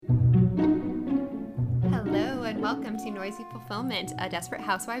Welcome to Noisy Fulfillment, a Desperate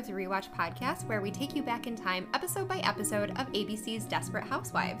Housewives rewatch podcast where we take you back in time episode by episode of ABC's Desperate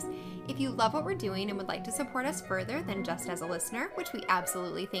Housewives. If you love what we're doing and would like to support us further than just as a listener, which we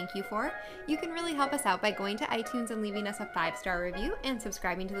absolutely thank you for, you can really help us out by going to iTunes and leaving us a 5-star review and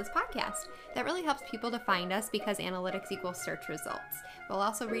subscribing to this podcast. That really helps people to find us because analytics equals search results. We'll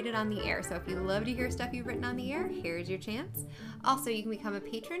also read it on the air, so if you love to hear stuff you've written on the air, here's your chance. Also, you can become a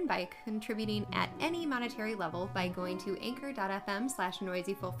patron by contributing at any monetary level by going to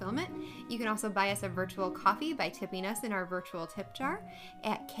anchor.fm/noisyfulfillment. You can also buy us a virtual coffee by tipping us in our virtual tip jar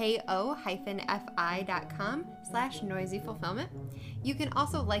at ko-fi.com/noisyfulfillment. You can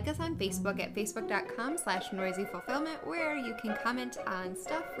also like us on Facebook at facebook.com/noisyfulfillment, where you can comment on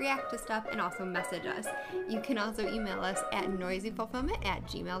stuff, react to stuff, and also message us. You can also email us at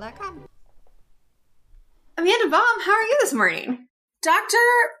noisyfulfillment@gmail.com. Amanda Baum, how are you this morning? Dr.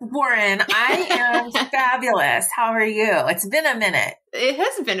 Warren, I am fabulous. How are you? It's been a minute. It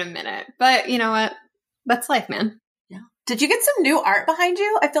has been a minute, but you know what? That's life, man. Yeah. Did you get some new art behind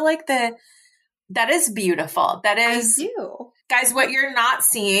you? I feel like that is beautiful. That is, I do. Guys, what you're not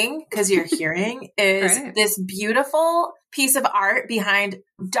seeing because you're hearing is Right. This beautiful piece of art behind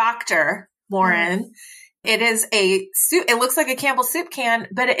Dr. Warren. It is a soup. It looks like a Campbell soup can,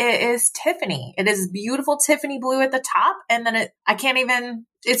 but it is Tiffany. It is beautiful Tiffany blue at the top. And then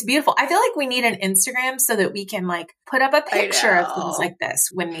it's beautiful. I feel like we need an Instagram so that we can put up a picture of things like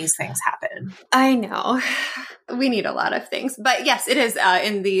this when these things happen. I know. We need a lot of things. But yes, it is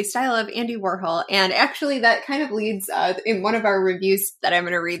in the style of Andy Warhol. And actually that kind of leads in one of our reviews that I'm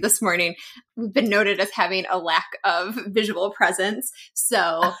going to read this morning. We've been noted as having a lack of visual presence.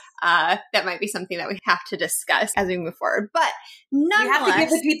 So that might be something that we have to discuss as we move forward. But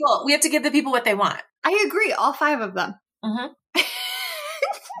nonetheless, we have to give the people what they want. I agree. All 5 of them. Mm-hmm.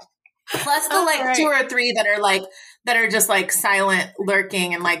 Plus the 2 or 3 that are just silent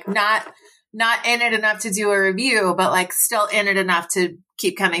lurking and not in it enough to do a review, but still in it enough to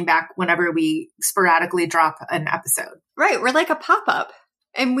keep coming back whenever we sporadically drop an episode. Right. We're like a pop-up.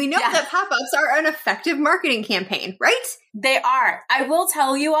 And we know that pop-ups are an effective marketing campaign, right? They are. I will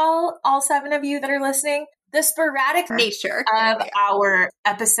tell you all 7 of you that are listening, the sporadic nature of our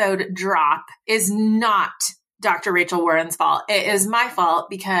episode drop is not Dr. Rachel Warren's fault. It is my fault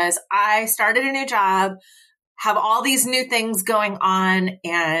because I started a new job, have all these new things going on,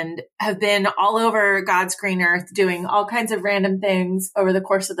 and have been all over God's green earth doing all kinds of random things over the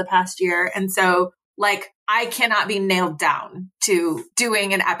course of the past year. And so I cannot be nailed down to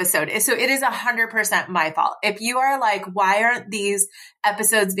doing an episode. So it is 100% my fault. If you are why aren't these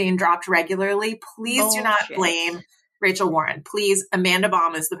episodes being dropped regularly? Please do not blame Rachel Warren. Please, Amanda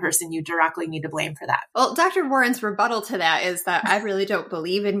Baum is the person you directly need to blame for that. Well, Dr. Warren's rebuttal to that is that I really don't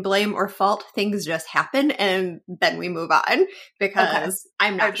believe in blame or fault. Things just happen and then we move on because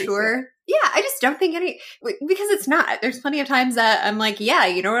I'm not sure. Yeah, I just don't think because it's not. There's plenty of times that I'm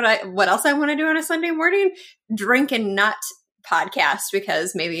you know what else I want to do on a Sunday morning? Drink and not podcast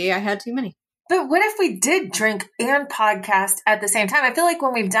because maybe I had too many. But what if we did drink and podcast at the same time? I feel like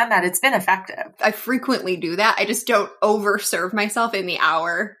when we've done that, it's been effective. I frequently do that. I just don't overserve myself in the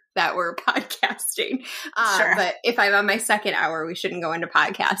hour that we're podcasting. Sure. But if I'm on my second hour, we shouldn't go into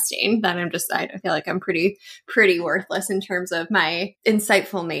podcasting. Then I feel like I'm pretty worthless in terms of my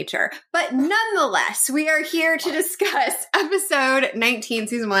insightful nature. But nonetheless, we are here to discuss episode 19,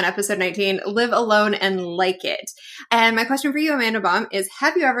 season 1, episode 19, Live Alone and Like It. And my question for you, Amanda Baum, is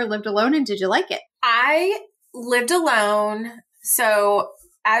have you ever lived alone and did you like it? I lived alone. So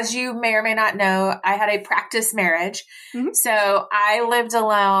as you may or may not know, I had a practice marriage. Mm-hmm. So I lived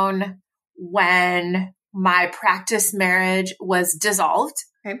alone when my practice marriage was dissolved.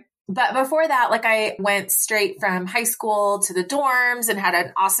 Okay. But before that, I went straight from high school to the dorms and had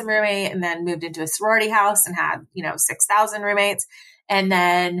an awesome roommate and then moved into a sorority house and had, 6,000 roommates. And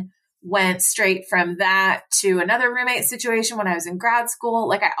then went straight from that to another roommate situation when I was in grad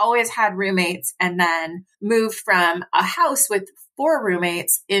school. I always had roommates and then moved from a house with 4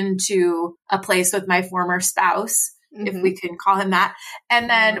 roommates into a place with my former spouse, if we can call him that. And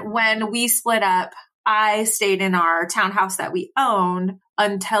then when we split up, I stayed in our townhouse that we owned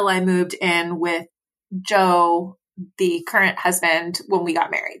until I moved in with Joe, the current husband, when we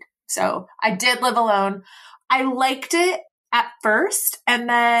got married. So I did live alone. I liked it at first, and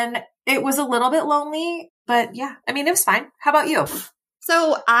then it was a little bit lonely, but yeah, it was fine. How about you?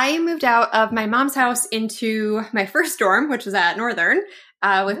 So I moved out of my mom's house into my first dorm, which was at Northern.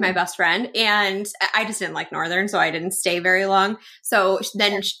 with my best friend, and I just didn't like Northern, so I didn't stay very long. So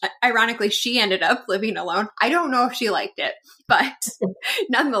then, ironically, she ended up living alone. I don't know if she liked it, but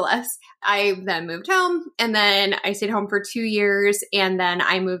nonetheless, I then moved home, and then I stayed home for 2 years, and then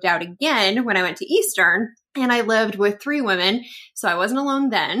I moved out again when I went to Eastern, and I lived with 3 women, so I wasn't alone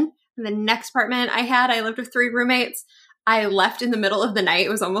then. The next apartment I lived with 3 roommates. I left in the middle of the night. It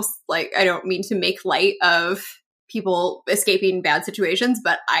was almost like, I don't mean to make light of people escaping bad situations,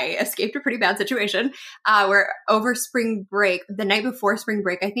 but I escaped a pretty bad situation where over spring break, the night before spring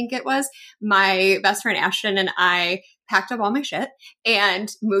break, I think it was, my best friend Ashton and I packed up all my shit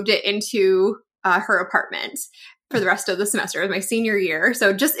and moved it into her apartment for the rest of the semester. It was my senior year. So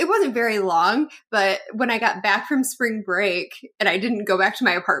it wasn't very long, but when I got back from spring break and I didn't go back to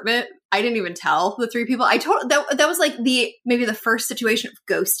my apartment, I didn't even tell the 3 people. I told that was like maybe the first situation of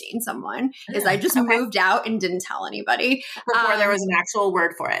ghosting someone is I just moved out and didn't tell anybody. Before there was an actual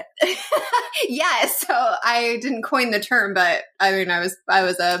word for it. Yes. So I didn't coin the term, but I mean, I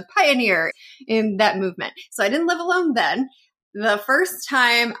was a pioneer in that movement. So I didn't live alone then. The first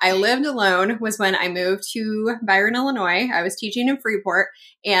time I lived alone was when I moved to Byron, Illinois. I was teaching in Freeport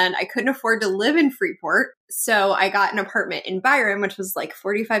and I couldn't afford to live in Freeport. So I got an apartment in Byron, which was like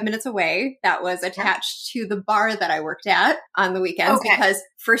 45 minutes away. That was attached to the bar that I worked at on the weekends because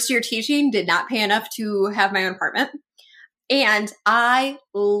first year teaching did not pay enough to have my own apartment. And I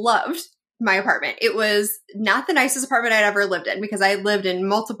loved my apartment. It was not the nicest apartment I'd ever lived in because I lived in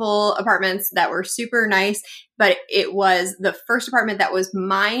multiple apartments that were super nice, but it was the first apartment that was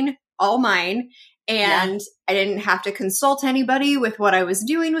mine, all mine. And I didn't have to consult anybody with what I was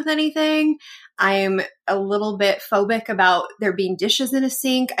doing with anything. I'm a little bit phobic about there being dishes in a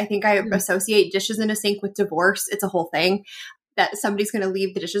sink. I think I associate dishes in a sink with divorce. It's a whole thing that somebody's going to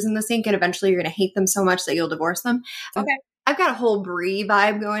leave the dishes in the sink and eventually you're going to hate them so much that you'll divorce them. Okay. I've got a whole Brie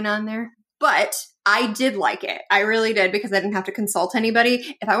vibe going on there. But I did like it. I really did because I didn't have to consult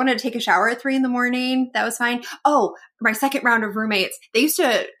anybody. If I wanted to take a shower at 3 a.m, that was fine. Oh, my second round of roommates, they used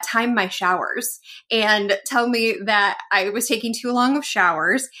to time my showers and tell me that I was taking too long of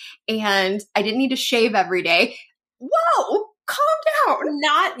showers and I didn't need to shave every day. Whoa, calm down.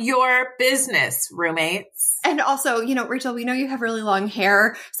 Not your business, roommates. And also, Rachel, we know you have really long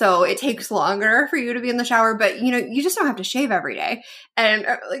hair, so it takes longer for you to be in the shower, but, you just don't have to shave every day. And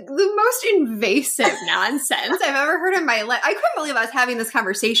like the most invasive nonsense I've ever heard in my life. I couldn't believe I was having this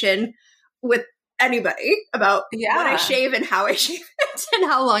conversation with anybody about what I shave and how I shave it and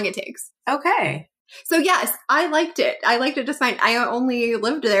how long it takes. Okay. So yes, I liked it. I liked it just fine. I only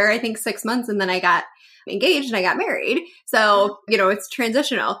lived there, I think 6 months, and then I got engaged and I got married. So, it's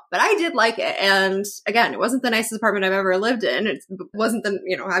transitional, but I did like it. And again, it wasn't the nicest apartment I've ever lived in. It wasn't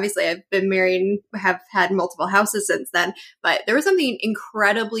obviously I've been married and have had multiple houses since then, but there was something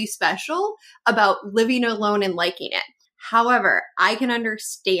incredibly special about living alone and liking it. However, I can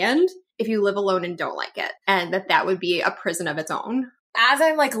understand if you live alone and don't like it and that would be a prison of its own. As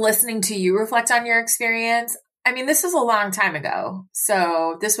I'm like listening to you reflect on your experience, I mean, this was a long time ago.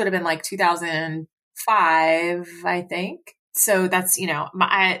 So this would have been like 2005, I think. So that's,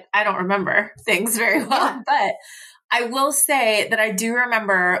 I don't remember things very well, but I will say that I do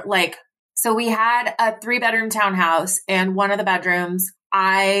remember so we had a 3-bedroom townhouse and one of the bedrooms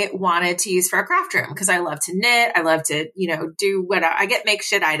I wanted to use for a craft room because I love to knit. I love to, do what I get make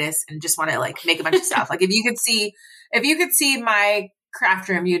shit-itis and just want to make a bunch of stuff. Like if you could see my craft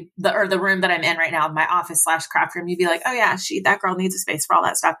room, the room that I'm in right now, my office / craft room, you'd be like, oh yeah, that girl needs a space for all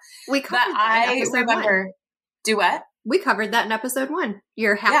that stuff. We covered that in episode 1. Do what? We covered that in episode 1.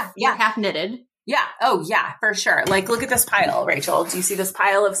 You're half knitted. Yeah. Oh yeah, for sure. Look at this pile, Rachel. Do you see this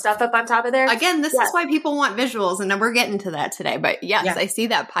pile of stuff up on top of there? Again, this is why people want visuals, and we're getting to that today. But yes, I see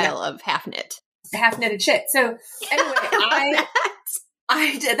that pile of half knitted shit. So anyway,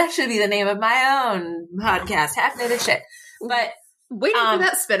 I did. That should be the name of my own podcast, half knitted shit. But waiting for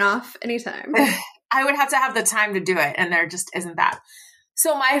that spinoff anytime. I would have to have the time to do it, and there just isn't that.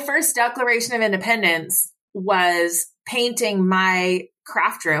 So my first Declaration of Independence was painting my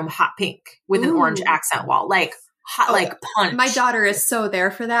craft room hot pink with an orange accent wall, punch. My daughter is so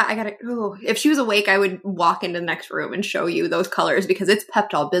there for that. If she was awake, I would walk into the next room and show you those colors because it's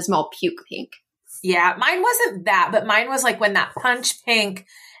Pepto-Bismol puke pink. Yeah, mine wasn't that, but mine was when that punch pink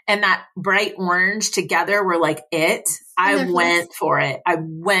and that bright orange together were it. I went for it. I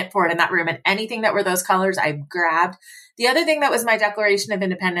went for it in that room, and anything that were those colors, I grabbed. The other thing that was my Declaration of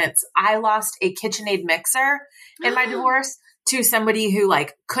Independence, I lost a KitchenAid mixer in my divorce to somebody who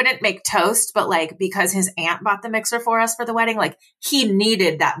couldn't make toast, but because his aunt bought the mixer for us for the wedding, he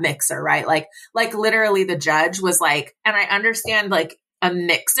needed that mixer, right? Literally the judge was and I understand a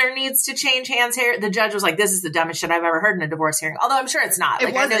mixer needs to change hands here. The judge was like, this is the dumbest shit I've ever heard in a divorce hearing. Although I'm sure it's not.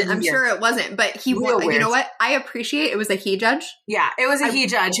 It wasn't. I'm sure it wasn't. But he, you know what? I appreciate it was a he judge. Yeah, it was a he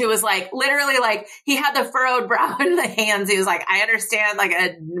judge who was like, literally like, he had the furrowed brow in the hands. He was like, I understand like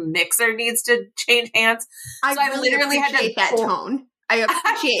a mixer needs to change hands. So I really literally had to that tone. I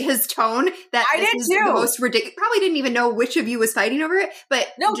appreciate his tone. That I did too. The most ridiculous. Probably didn't even know which of you was fighting over it, but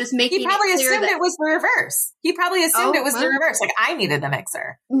no, just making he probably it clear assumed that it was the reverse. He probably assumed it was the reverse. Like I needed the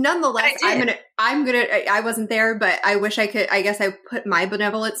mixer. Nonetheless, I wasn't there, but I wish I could. I guess I put my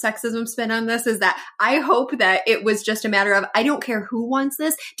benevolent sexism spin on this. Is that I hope that it was just a matter of I don't care who wants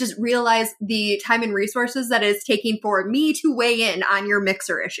this. Just realize the time and resources that it's taking for me to weigh in on your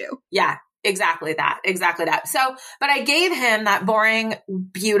mixer issue. Yeah. Exactly that. So, but I gave him that boring,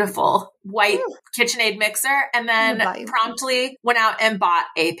 beautiful white KitchenAid mixer and then promptly went out and bought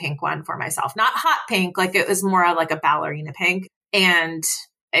a pink one for myself. Not hot pink, like it was more like a ballerina pink. And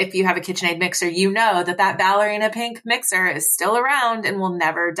if you have a KitchenAid mixer, you know that ballerina pink mixer is still around and will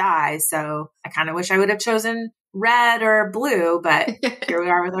never die. So I kind of wish I would have chosen red or blue, but here we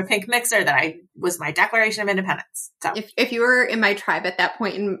are with our pink mixer that was my Declaration of Independence. So if you were in my tribe at that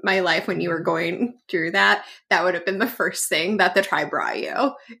point in my life when you were going through that would have been the first thing that the tribe brought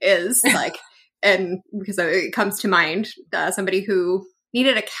you is like, and because it comes to mind somebody who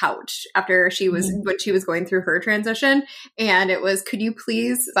needed a couch after when she was going through her transition. And it was, could you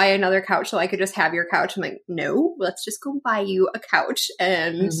please buy another couch so I could just have your couch? I'm like, no, let's just go buy you a couch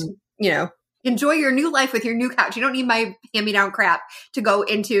and, enjoy your new life with your new couch. You don't need my hand-me-down crap to go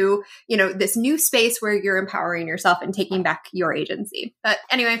into, this new space where you're empowering yourself and taking back your agency. But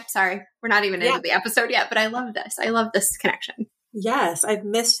anyway, sorry, we're not even into the episode yet, but I love this. I love this connection. Yes, I've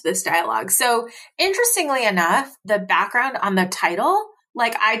missed this dialogue. So interestingly enough, the background on the title,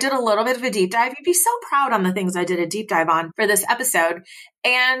 like I did a little bit of a deep dive. You'd be so proud on the things I did a deep dive on for this episode.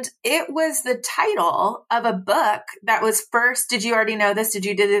 And it was the title of a book that was first. Did you already know this? Did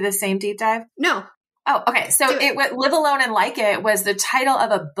you do the same deep dive? No. Oh, okay. So Live Alone and Like It was the title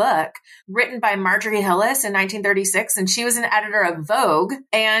of a book written by Marjorie Hillis in 1936. And she was an editor of Vogue.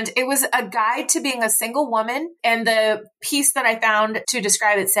 And it was a guide to being a single woman. And the piece that I found to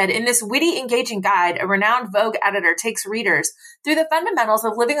describe it said, in this witty, engaging guide, a renowned Vogue editor takes readers through the fundamentals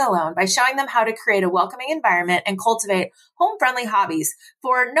of living alone by showing them how to create a welcoming environment and cultivate home-friendly hobbies.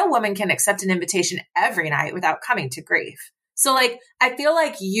 For no woman can accept an invitation every night without coming to grief. So like, I feel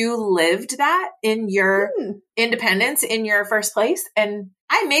like you lived that in your independence in your first place. And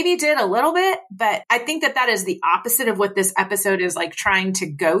I maybe did a little bit, but I think that is the opposite of what this episode is like trying to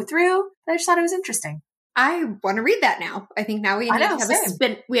go through. But I just thought it was interesting. I want to read that now. I think now we need to have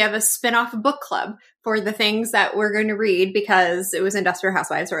we have a spin-off book club for the things that we're going to read because it was in Desperate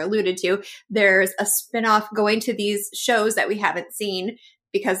Housewives or alluded to. There's a spin-off going to these shows that we haven't seen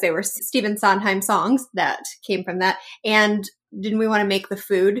because they were Stephen Sondheim songs that came from that. And didn't we want to make the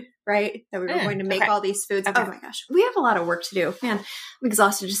food, right? That we were going to make all these foods. Okay. Oh my gosh. We have a lot of work to do. Man, I'm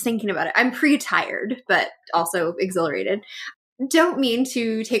exhausted just thinking about it. I'm pretty tired, but also exhilarated. Don't mean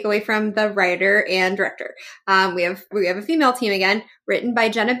to take away from the writer and director. We have a female team again, written by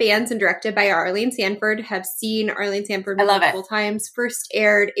Jenna Bans and directed by Arlene Sanford. Have seen Arlene Sanford multiple times. First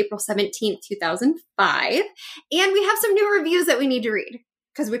aired April 17th, 2005. And we have some new reviews that we need to read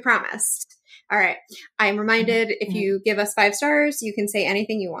because we promised. All right. I'm reminded if you give us 5 stars, you can say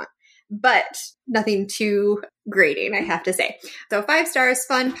anything you want, but nothing too grating, I have to say. So 5 stars,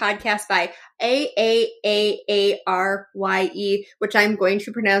 fun podcast by AAAARYE, which I'm going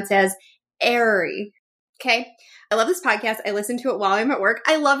to pronounce as Airy. Okay. I love this podcast. I listen to it while I'm at work.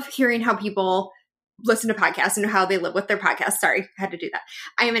 I love hearing how people listen to podcasts and how they live with their podcast. Sorry, I had to do that.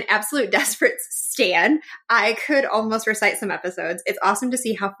 I am an absolute desperate stan. I could almost recite some episodes. It's awesome to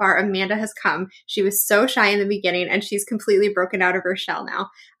see how far Amanda has come. She was so shy in the beginning and she's completely broken out of her shell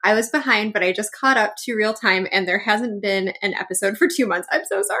now. I was behind, but I just caught up to real time and there hasn't been an episode for 2 months. I'm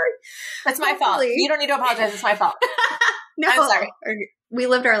so sorry. That's my fault. You don't need to apologize. It's my fault. No, I'm sorry. We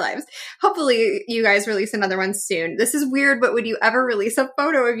lived our lives. Hopefully you guys release another one soon. This is weird, but would you ever release a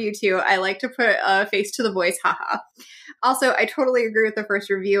photo of you two? I like to put a face to the voice. Haha. Also, I totally agree with the first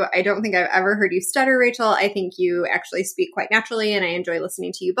review. I don't think I've ever heard you stutter, Rachel. I think you actually speak quite naturally and I enjoy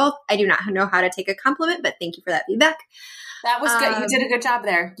listening to you both. I do not know how to take a compliment, but thank you for that feedback. That was good. You did a good job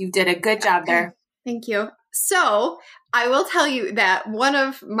there. You did a good job there. Thank you. So I will tell you that one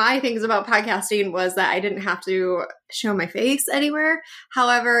of my things about podcasting was that I didn't have to show my face anywhere.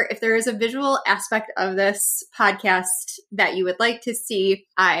 However, if there is a visual aspect of this podcast that you would like to see,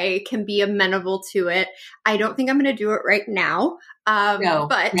 I can be amenable to it. I don't think I'm going to do it right now.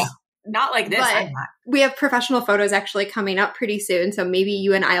 But Not like this. But we have professional photos actually coming up pretty soon. So maybe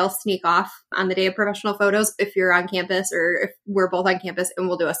you and I'll sneak off on the day of professional photos if you're on campus or if we're both on campus, and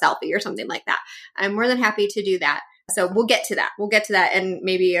we'll do a selfie or something like that. I'm more than happy to do that. So we'll get to that. And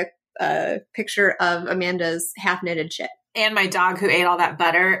maybe a picture of Amanda's half knitted shit. And my dog who ate all that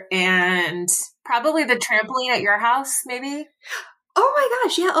butter, and probably the trampoline at your house, maybe. Oh my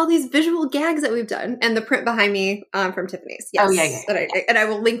gosh, yeah, all these visual gags that we've done. And the print behind me from Tiffany's. Yes. Oh, yeah. And I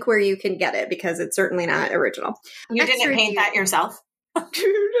will link where you can get it because it's certainly not original. You didn't paint that yourself?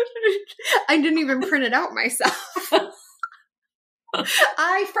 I didn't even print it out myself.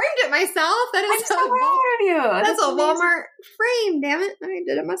 I framed it myself. That is I'm so proud of you. That's a Walmart frame, damn it. I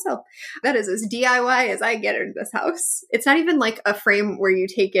did it myself. That is as DIY as I get into this house. It's not even like a frame where you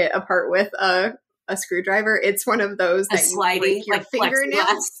take it apart with a screwdriver. It's one of those that you break your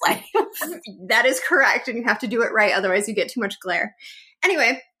fingernails. That is correct. And you have to do it right. Otherwise you get too much glare.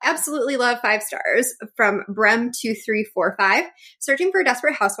 Anyway, absolutely love 5 stars from Brem2345. Searching for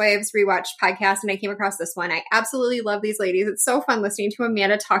Desperate Housewives rewatch podcast, and I came across this one. I absolutely love these ladies. It's so fun listening to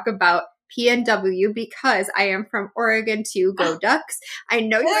Amanda talk about PNW because I am from Oregon too. Go Ducks. I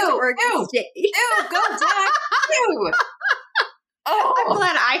know you went to Oregon State. Go Ducks. Oh. I'm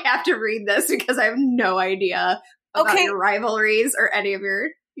glad I have to read this because I have no idea about your rivalries or any of your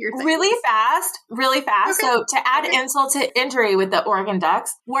things. Really fast. Okay. So to add insult to injury with the Oregon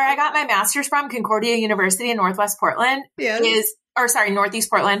Ducks, where I got my master's from, Concordia University in Northwest Portland, Northeast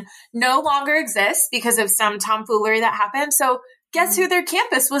Portland, no longer exists because of some tomfoolery that happened. So guess who their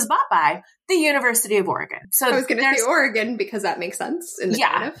campus was bought by? The University of Oregon. So I was going to say Oregon because that makes sense.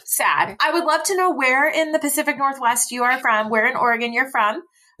 Sad. Okay. I would love to know where in the Pacific Northwest you are from, where in Oregon you're from,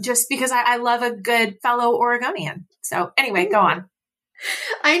 just because I love a good fellow Oregonian. So anyway, go on.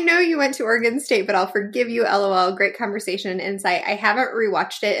 I know you went to Oregon State, but I'll forgive you, LOL. Great conversation and insight. I haven't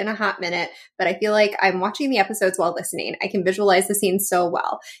rewatched it in a hot minute, but I feel like I'm watching the episodes while listening. I can visualize the scene so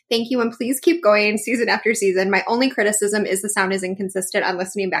well. Thank you, and please keep going season after season. My only criticism is the sound is inconsistent on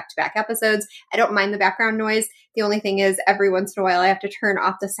listening back-to-back episodes. I don't mind the background noise. The only thing is every once in a while I have to turn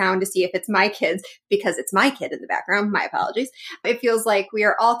off the sound to see if it's my kids because it's my kid in the background. My apologies. It feels like we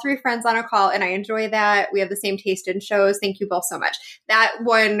are all 3 friends on a call and I enjoy that. We have the same taste in shows. Thank you both so much. That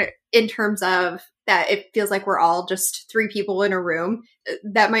one, in terms of that, it feels like we're all just 3 people in a room.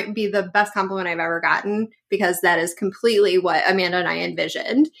 That might be the best compliment I've ever gotten because that is completely what Amanda and I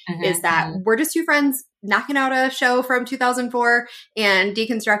envisioned is that we're just 2 friends knocking out a show from 2004 and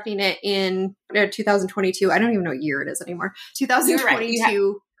deconstructing it in 2022. I don't even know what year it is anymore. 2022.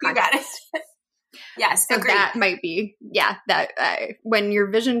 You got it. Yes, so agreed. That might be, when your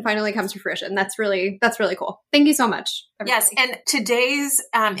vision finally comes to fruition, that's really cool. Thank you so much. Everybody. Yes, and today's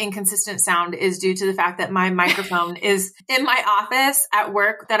inconsistent sound is due to the fact that my microphone is in my office at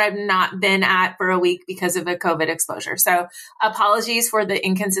work that I've not been at for a week because of a COVID exposure. So apologies for the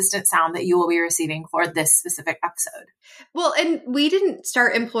inconsistent sound that you will be receiving for this specific episode. Well, and we didn't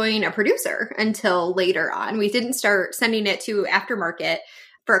start employing a producer until later on. We didn't start sending it to aftermarket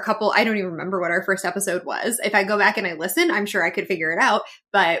for a couple, I don't even remember what our first episode was. If I go back and I listen, I'm sure I could figure it out.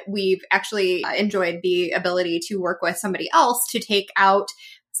 But we've actually enjoyed the ability to work with somebody else to take out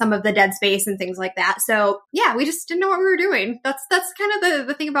some of the dead space and things like that. So yeah, we just didn't know what we were doing. That's kind of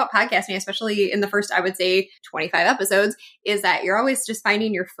the thing about podcasting, especially in the first, I would say 25 episodes, is that you're always just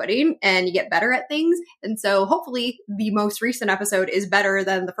finding your footing and you get better at things. And so hopefully the most recent episode is better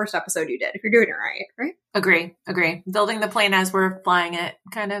than the first episode you did, if you're doing it right? Agree. Building the plane as we're flying it,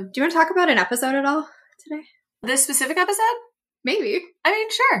 kind of. Do you want to talk about an episode at all today? This specific episode? Maybe. I mean,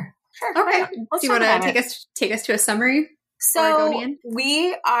 sure. Okay. Do you want to take us to a summary? So Oregonian?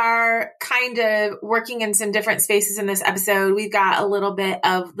 We are kind of working in some different spaces in this episode. We've got a little bit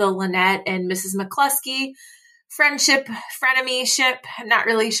of the Lynette and Mrs. McCluskey friendship, frenemy-ship. I'm not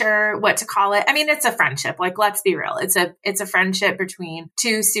really sure what to call it. I mean, it's a friendship. Like, let's be real. It's a friendship between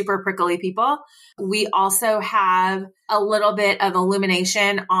 2 super prickly people. We also have a little bit of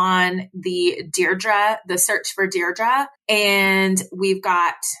illumination on the search for Deirdre. And we've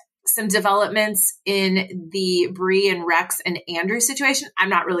got some developments in the Bree and Rex and Andrew situation. I'm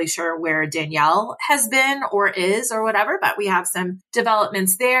not really sure where Danielle has been or is or whatever, but we have some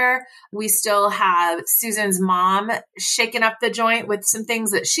developments there. We still have Susan's mom shaking up the joint with some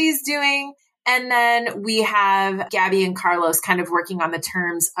things that she's doing. And then we have Gabby and Carlos kind of working on the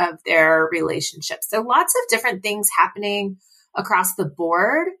terms of their relationship. So lots of different things happening across the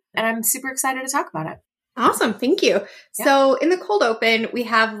board. And I'm super excited to talk about it. Awesome. Thank you. Yeah. So in the cold open, we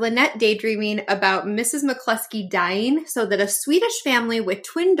have Lynette daydreaming about Mrs. McCluskey dying so that a Swedish family with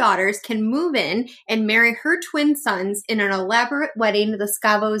twin daughters can move in and marry her twin sons in an elaborate wedding the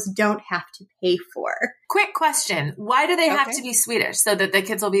Scavos don't have to pay for. Quick question. Why do they have to be Swedish? So that the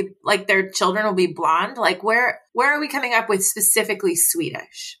kids will be, like, their children will be blonde? Like, where are we coming up with specifically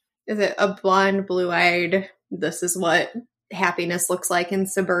Swedish? Is it a blonde, blue-eyed, this is what happiness looks like in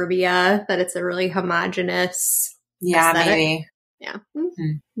suburbia, that it's a really homogenous aesthetic? Maybe. Yeah.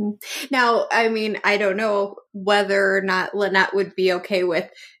 Mm-hmm. Now, I mean, I don't know whether or not Lynette would be okay with,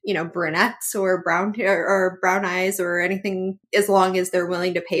 brunettes or brown hair or brown eyes or anything, as long as they're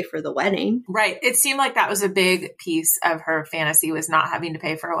willing to pay for the wedding. Right. It seemed like that was a big piece of her fantasy, was not having to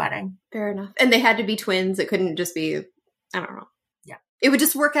pay for a wedding. Fair enough. And they had to be twins. It couldn't just be, I don't know. Yeah. It would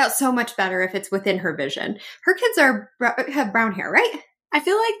just work out so much better if it's within her vision. Her kids have brown hair, right? I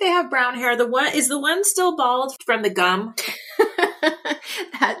feel like they have brown hair. Is the one still bald from the gum?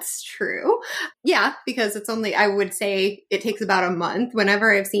 That's true. Yeah, because it's only, I would say it takes about a month.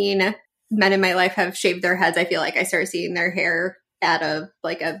 Whenever I've seen men in my life have shaved their heads, I feel like I start seeing their hair at a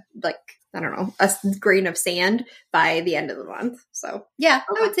grain of sand by the end of the month. So yeah,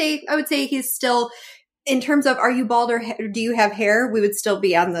 okay. I would say he's still, in terms of, are you bald or do you have hair? We would still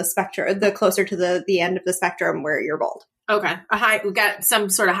be on the spectrum, the closer to the end of the spectrum where you're bald. Okay. We got some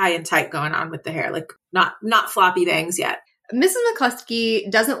sort of high and tight going on with the hair, like not floppy bangs yet. Mrs.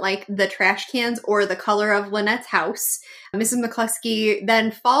 McCluskey doesn't like the trash cans or the color of Lynette's house. Mrs. McCluskey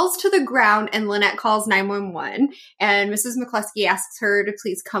then falls to the ground and Lynette calls 911. And Mrs. McCluskey asks her to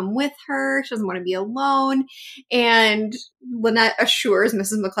please come with her. She doesn't want to be alone. And Lynette assures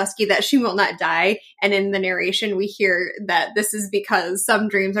Mrs. McCluskey that she will not die. And in the narration, we hear that this is because some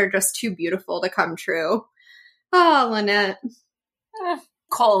dreams are just too beautiful to come true. Oh, Lynette.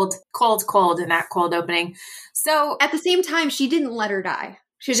 Cold in that cold opening. So at the same time, she didn't let her die.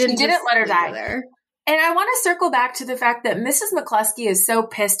 She didn't let her die. There. And I want to circle back to the fact that Mrs. McCluskey is so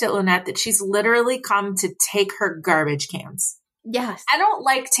pissed at Lynette that she's literally come to take her garbage cans. Yes. I don't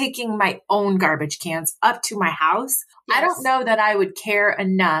like taking my own garbage cans up to my house. Yes. I don't know that I would care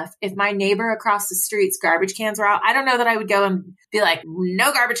enough if my neighbor across the street's garbage cans were out. I don't know that I would go and be like,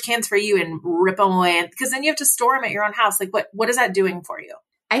 no garbage cans for you, and rip them away. Because then you have to store them at your own house. Like, what is that doing for you?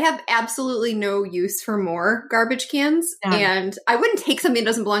 I have absolutely no use for more garbage cans, and I wouldn't take something that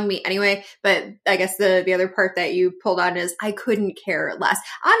doesn't belong to me anyway, but I guess the other part that you pulled on is I couldn't care less.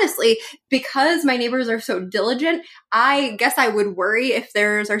 Honestly, because my neighbors are so diligent, I guess I would worry if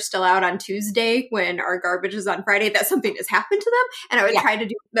theirs are still out on Tuesday when our garbage is on Friday that something has happened to them, and I would try to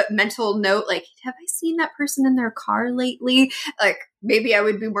do a mental note, like, have I seen that person in their car lately? Like, maybe I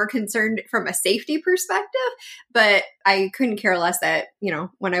would be more concerned from a safety perspective, but I couldn't care less that,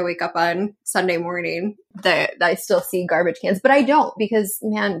 when I wake up on Sunday morning, that I still see garbage cans. But I don't, because,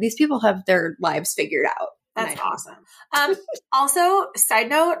 man, these people have their lives figured out. That's awesome. Also, side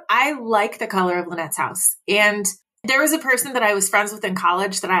note, I like the color of Lynette's house. And there was a person that I was friends with in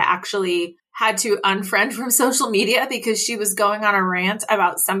college that I actually had to unfriend from social media because she was going on a rant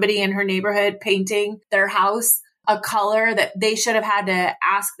about somebody in her neighborhood painting their house a color that they should have had to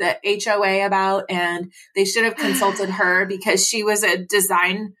ask the HOA about, and they should have consulted her because she was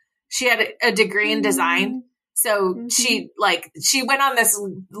she had a degree in design. So she went on this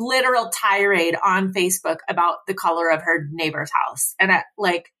literal tirade on Facebook about the color of her neighbor's house. And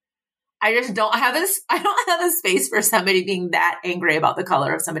I just don't have I don't have a space for somebody being that angry about the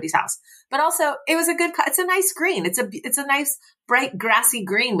color of somebody's house. But also, it was it's a nice green. It's a nice bright grassy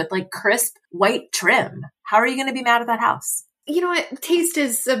green with like crisp white trim. How are you going to be mad at that house? You know what? Taste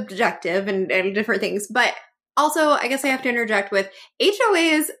is subjective and different things. But also, I guess I have to interject with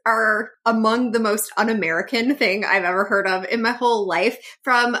HOAs are among the most un-American thing I've ever heard of in my whole life,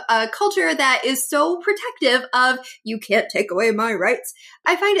 from a culture that is so protective of, you can't take away my rights.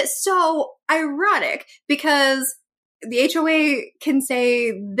 I find it so ironic because the HOA can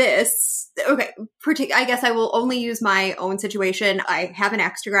say this. Okay, I guess I will only use my own situation. I have an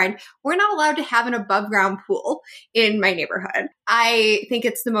axe to grind. We're not allowed to have an above ground pool in my neighborhood. I think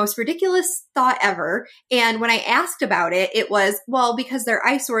it's the most ridiculous thought ever. And when I asked about it, it was, well, because they're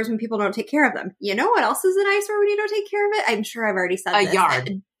eyesores when people don't take care of them. You know what else is an eyesore when you don't take care of it? I'm sure I've already said this.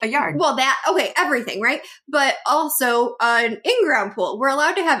 A yard. Well, everything, right? But also an in-ground pool. We're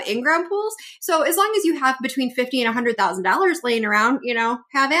allowed to have in-ground pools. So as long as you have between $50,000 and $100,000 laying around,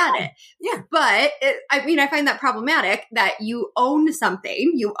 have at it. Yeah. But I find that problematic that you own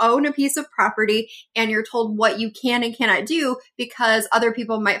something, you own a piece of property, and you're told what you can and cannot do because other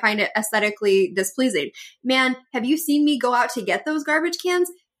people might find it aesthetically displeasing. Man, have you seen me go out to get those garbage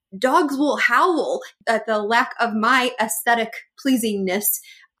cans? dogs will howl at the lack of my aesthetic pleasingness.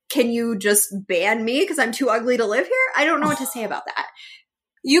 Can you just ban me because I'm too ugly to live here? I don't know what to say about that.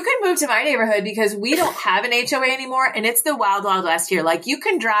 You can move to my neighborhood because we don't have an HOA anymore, and it's the wild, wild west here. Like, you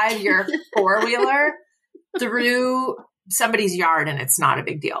can drive your four-wheeler through somebody's yard and it's not a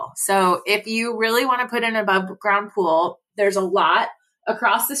big deal. So if you really want to put in an above ground pool, there's a lot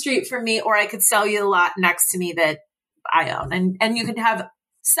across the street from me, or I could sell you the lot next to me that I own. And you can have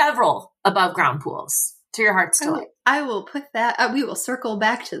several above ground pools to your heart's delight. I will put that, we will circle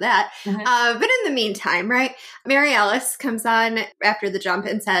back to that. Mm-hmm. But in the meantime, right, Mary Alice comes on after the jump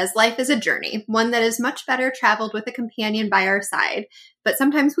and says, life is a journey, one that is much better traveled with a companion by our side. But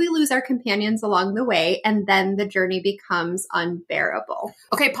sometimes we lose our companions along the way, and then the journey becomes unbearable.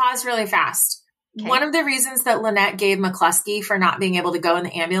 Okay, pause really fast. Okay. One of the reasons that Lynette gave McCluskey for not being able to go in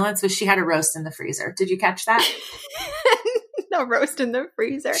the ambulance was she had a roast in the freezer. Did you catch that? No roast in the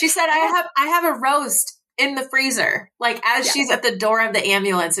freezer. She said, I have a roast in the freezer, like as she's at the door of the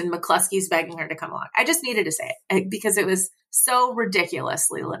ambulance and McCluskey's begging her to come along. I just needed to say it because it was so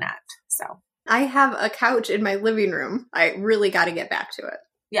ridiculously Lynette. So I have a couch in my living room. I really got to get back to it.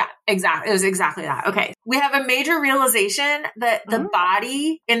 Yeah, exactly. It was exactly that. Okay. We have a major realization that the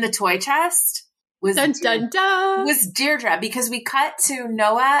body in the toy chest was Deirdre, because we cut to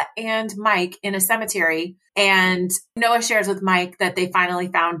Noah and Mike in a cemetery, and Noah shares with Mike that they finally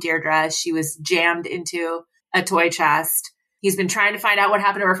found Deirdre. She was jammed into a toy chest. He's been trying to find out what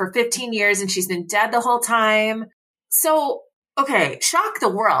happened to her for 15 years, and she's been dead the whole time. So, okay, shock the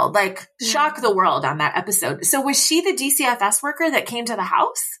world on that episode. So was she the DCFS worker that came to the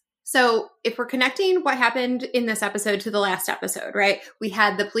house? So if we're connecting what happened in this episode to the last episode, right? We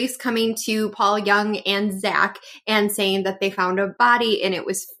had the police coming to Paul Young and Zach and saying that they found a body and it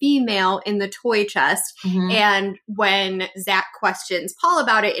was female in the toy chest. Mm-hmm. And when Zach questions Paul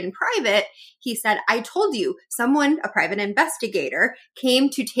about it in private, he said, I told you, a private investigator, came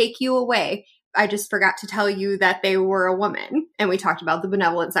to take you away. I just forgot to tell you that they were a woman. And we talked about the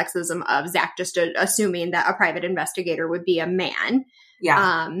benevolent sexism of Zach just assuming that a private investigator would be a man.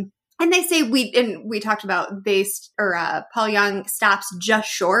 Yeah. And they say we talked about Paul Young stops just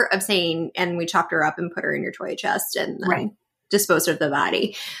short of saying, and we chopped her up and put her in your toy chest and then disposed of the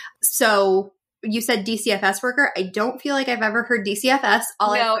body. So you said DCFS worker. I don't feel like I've ever heard DCFS.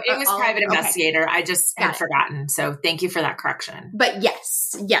 It was private investigator. I just had forgotten. So thank you for that correction. But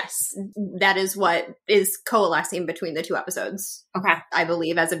yes, that is what is coalescing between the two episodes. Okay. I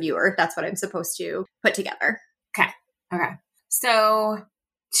believe as a viewer, that's what I'm supposed to put together. Okay. So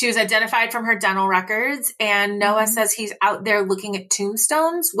she was identified from her dental records, and Noah says he's out there looking at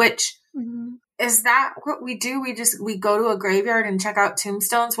tombstones, which is that what we do? We go to a graveyard and check out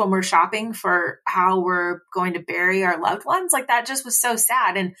tombstones when we're shopping for how we're going to bury our loved ones. Like, that just was so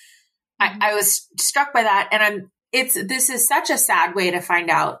sad. And I was struck by that. And this is such a sad way to find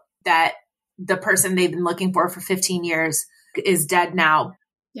out that the person they've been looking for 15 years is dead now.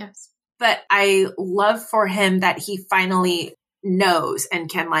 Yes. But I love for him that he finally knows and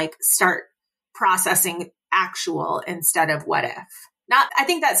can start processing actual instead of what if. I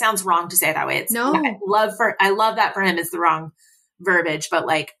think that sounds wrong to say it that way. I love that for him is the wrong verbiage, but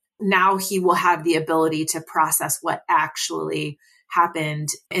now he will have the ability to process what actually happened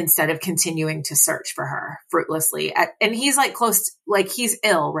instead of continuing to search for her fruitlessly. And he's he's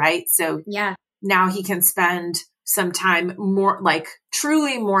ill, right? So yeah, now he can spend some time more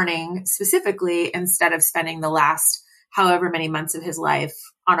truly mourning specifically instead of spending the last however many months of his life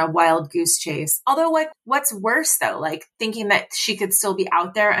on a wild goose chase. Although what's worse though, thinking that she could still be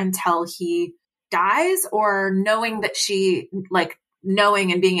out there until he dies, or knowing that she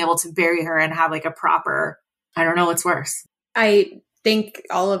knowing and being able to bury her and have a proper, I don't know what's worse. I think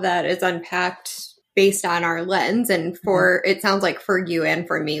all of that is unpacked based on our lens. And it sounds like for you and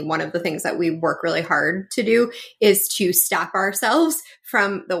for me, one of the things that we work really hard to do is to stop ourselves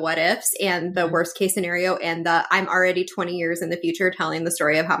from the what ifs and the worst case scenario and I'm already 20 years in the future telling the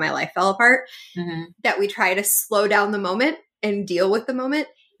story of how my life fell apart, that we try to slow down the moment and deal with the moment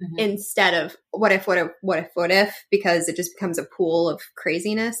instead of what if, because it just becomes a pool of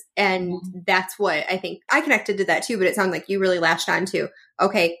craziness. And that's what I think I connected to that too, but it sounded like you really latched on to,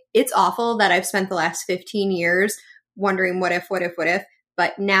 okay, it's awful that I've spent the last 15 years wondering what if,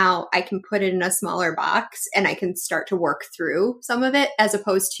 but now I can put it in a smaller box and I can start to work through some of it, as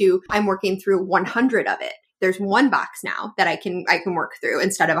opposed to I'm working through 100 of it. There's one box now that I can work through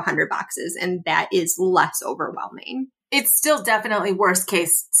instead of 100 boxes. And that is less overwhelming. It's still definitely worst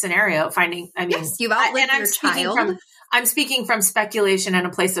case scenario yes, you've outlived your child. I'm speaking from speculation and a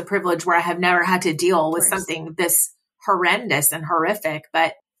place of privilege where I have never had to deal with something this horrendous and horrific.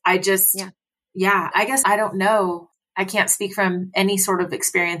 But I just, I guess I don't know. I can't speak from any sort of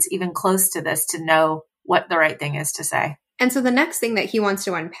experience even close to this to know what the right thing is to say. And so the next thing that he wants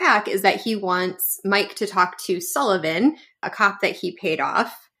to unpack is that he wants Mike to talk to Sullivan, a cop that he paid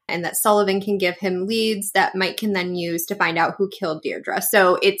off, and that Sullivan can give him leads that Mike can then use to find out who killed Deirdre.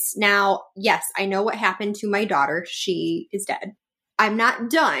 So it's now, yes, I know what happened to my daughter. She is dead. I'm not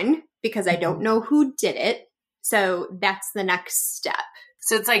done because I don't know who did it. So that's the next step.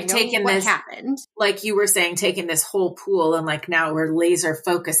 So it's like taking what this, happened. like you were saying, taking this whole pool and like now we're laser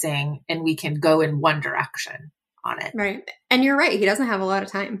focusing and we can go in one direction on it. Right. And you're right. He doesn't have a lot of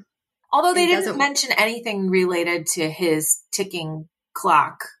time. Although they didn't mention anything related to his ticking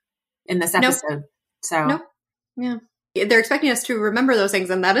clock in this episode. Nope. So, nope. Yeah. They're expecting us to remember those things,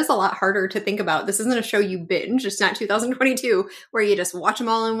 and that is a lot harder to think about. This isn't a show you binge. It's not 2022 where you just watch them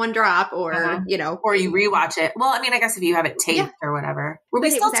all in one drop or, you know. Or you rewatch it. Well, I mean, I guess if you have it taped or whatever. Were we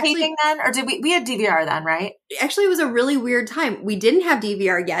still taping then? Or did we had DVR then, right? Actually, it was a really weird time. We didn't have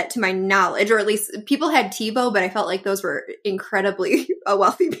DVR yet, to my knowledge, or at least people had TiVo, but I felt like those were incredibly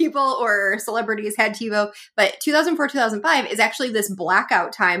wealthy people or celebrities had TiVo. But 2004, 2005 is actually this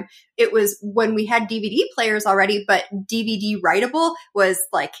blackout time. It was when we had DVD players already, but DVD writable was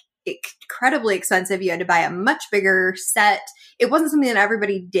like incredibly expensive. You had to buy a much bigger set. It wasn't something that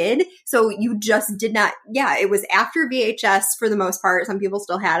everybody did. So you just did not. Yeah, it was after VHS for the most part. Some people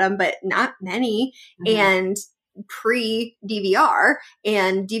still had them, but not many. Mm-hmm. And pre-DVR,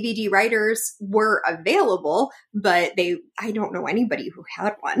 and DVD writers were available, but I don't know anybody who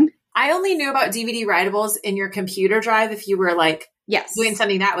had one. I only knew about DVD writables in your computer drive if you were like doing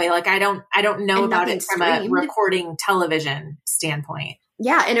something that way. Like I don't know about it from a recording television standpoint.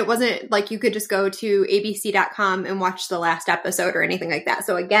 Yeah. And it wasn't like you could just go to abc.com and watch the last episode or anything like that.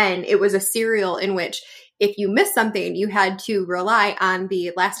 So again, it was a serial in which if you missed something, you had to rely on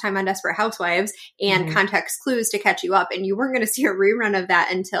the Last Time on Desperate Housewives and context clues to catch you up. And you weren't going to see a rerun of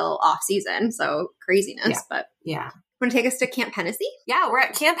that until off season. So craziness. But want to take us to Camp Hennessy? Yeah, we're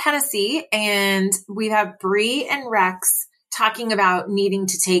at Camp Hennessy and we have Bree and Rex talking about needing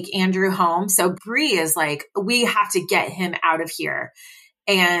to take Andrew home. So Bree is like, we have to get him out of here.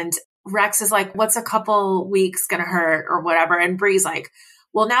 And Rex is like, what's a couple weeks going to hurt or whatever? And Bree's like,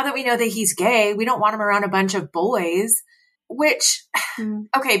 well, now that we know that he's gay, we don't want him around a bunch of boys, which,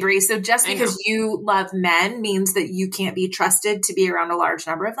 okay, Bree, so just because you love men means that you can't be trusted to be around a large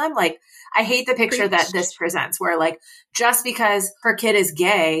number of them. Like, I hate the picture that this presents where like, just because her kid is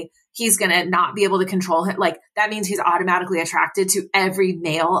gay, he's going to not be able to control him. Like, that means he's automatically attracted to every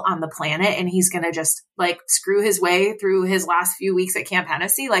male on the planet and he's going to just like screw his way through his last few weeks at Camp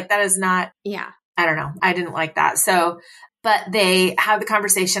Hennessy. Like, that is not, I don't know. I didn't like that. So, but they have the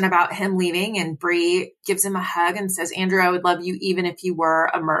conversation about him leaving and Bree gives him a hug and says, Andrew, I would love you even if you were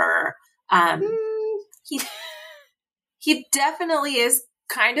a murderer. He definitely is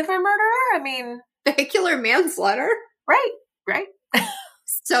kind of a murderer. I mean, vehicular manslaughter. Right.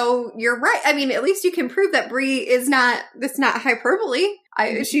 So you're right. I mean, at least you can prove that Bree it's not hyperbole.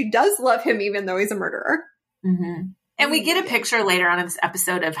 She does love him even though he's a murderer. Mm-hmm. And we get a picture later on in this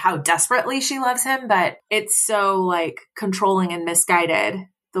episode of how desperately she loves him, but it's so like controlling and misguided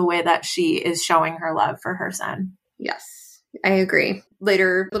the way that she is showing her love for her son. Yes, I agree.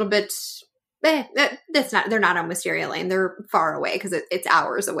 Later, a little bit, they're not on Wisteria Lane. They're far away because it's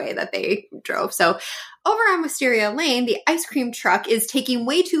hours away that they drove. So over on Wisteria Lane, the ice cream truck is taking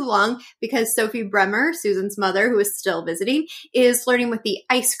way too long because Sophie Bremer, Susan's mother, who is still visiting, is flirting with the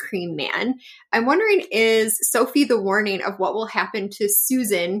ice cream man. I'm wondering, is Sophie the warning of what will happen to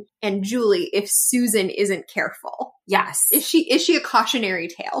Susan and Julie if Susan isn't careful? Yes. Is she a cautionary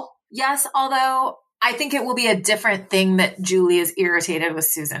tale? Yes, although I think it will be a different thing that Julie is irritated with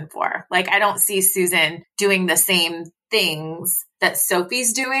Susan for. Like, I don't see Susan doing the same things that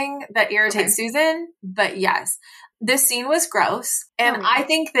Sophie's doing that irritates Susan. But yes, this scene was gross. And I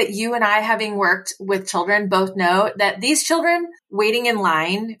think that you and I, having worked with children, both know that these children waiting in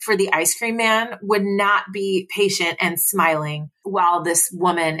line for the ice cream man would not be patient and smiling while this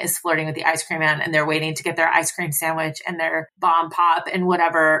woman is flirting with the ice cream man and they're waiting to get their ice cream sandwich and their bomb pop and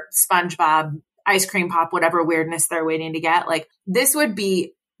whatever SpongeBob ice cream pop, whatever weirdness they're waiting to get. Like, this would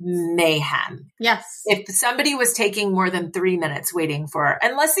be mayhem. Yes. If somebody was taking more than 3 minutes waiting for,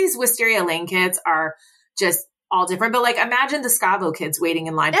 unless these Wisteria Lane kids are just all different, but like imagine the Scavo kids waiting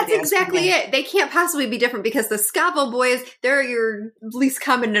in line. That's exactly it. They can't possibly be different because the Scavo boys, they're your least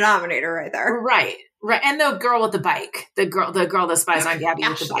common denominator right there. Right. And the girl with the bike, the girl that spies on Gabby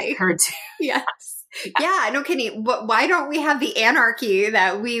with the bike, her too. Yes. Yeah, no kidding. But why don't we have the anarchy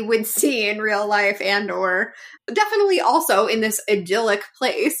that we would see in real life and or definitely also in this idyllic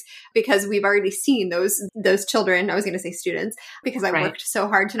place, because we've already seen those children. I was going to say students, because I worked so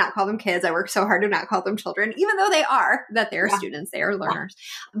hard to not call them kids. I worked so hard to not call them children, even though they're students, they are learners.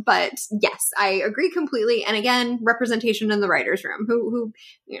 But yes, I agree completely. And again, representation in the writer's room.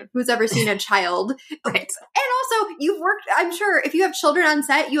 Who's ever seen a child? Right. And also, you've worked, I'm sure, if you have children on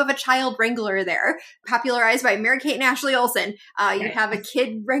set, you have a child wrangler there, popularized by Mary-Kate and Ashley Olsen. You have a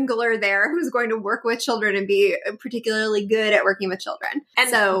kid wrangler there who's going to work with children and be particularly good at working with children. And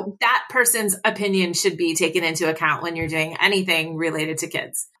so that person's opinion should be taken into account when you're doing anything related to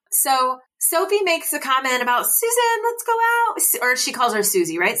kids. So Sophie makes a comment about Susan, let's go out. Or she calls her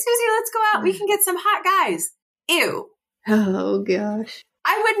Susie, right? Susie, let's go out. We can get some hot guys. Ew. Oh, gosh.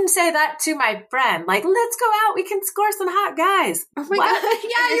 I wouldn't say that to my friend. Like, let's go out. We can score some hot guys. Oh my God.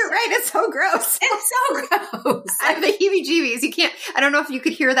 Yeah, you're right. It's so gross. It's so gross. I have the heebie-jeebies. You can't, I don't know if you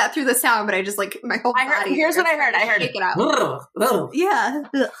could hear that through the sound, but I just like my whole body. Here's what I heard. I heard it out. Yeah.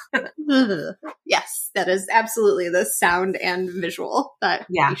 Yes, that is absolutely the sound and visual that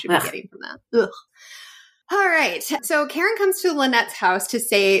you should be getting from that. Ugh. All right. So Karen comes to Lynette's house to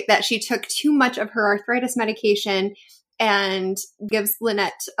say that she took too much of her arthritis medication and gives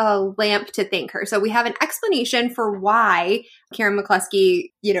Lynette a lamp to thank her. So we have an explanation for why Karen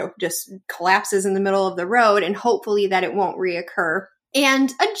McCluskey, just collapses in the middle of the road, and hopefully that it won't reoccur.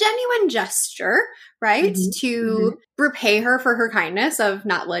 And a genuine gesture, right, to repay her for her kindness of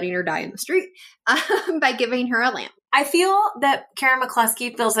not letting her die in the street by giving her a lamp. I feel that Karen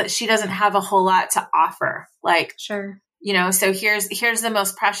McCluskey feels that she doesn't have a whole lot to offer. Like, sure. So here's the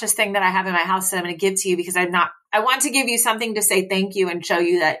most precious thing that I have in my house that I'm going to give to you, because I want to give you something to say thank you and show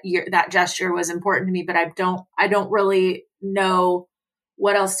you that that gesture was important to me, but I don't really know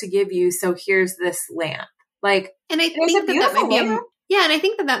what else to give you. So here's this lamp. Like, and I think that might be and I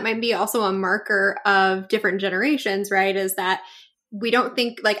think that might be also a marker of different generations, right? Is that we don't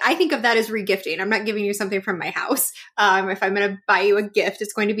think, like, I think of that as regifting. I'm not giving you something from my house. If I'm going to buy you a gift,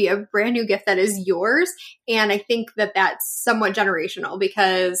 it's going to be a brand new gift that is yours. And I think that that's somewhat generational,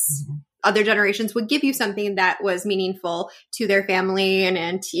 because other generations would give you something that was meaningful to their family, and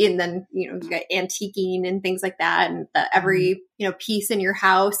then, you got antiquing and things like that. And every, piece in your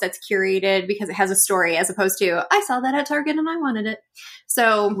house that's curated because it has a story, as opposed to, I saw that at Target and I wanted it.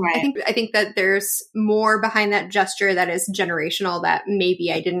 So I think that there's more behind that gesture that is generational that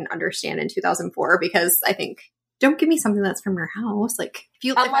maybe I didn't understand in 2004, because I think, don't give me something that's from your house. Like,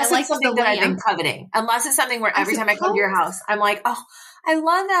 unless it's something that I've been coveting. Unless it's something where every time I come to your house, I'm like, oh, I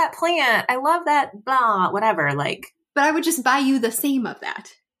love that plant. I love that blah, whatever. Like, but I would just buy you the same of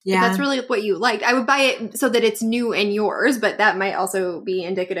that. Yeah. If that's really what you liked. I would buy it so that it's new and yours, but that might also be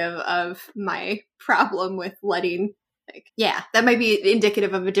indicative of my problem with letting, that might be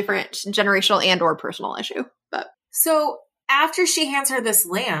indicative of a different generational and or personal issue. But so after she hands her this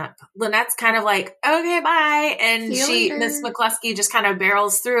lamp, Lynette's kind of like, okay, bye. And Miss McCluskey just kind of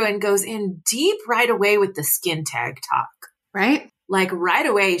barrels through and goes in deep right away with the skin tag talk. Right? Like, right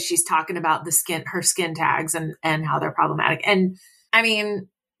away, she's talking about her skin tags and how they're problematic. And I mean,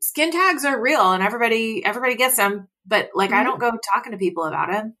 skin tags are real and everybody gets them, but like, I don't go talking to people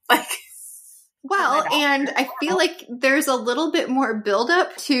about it. Like, well, and I feel like there's a little bit more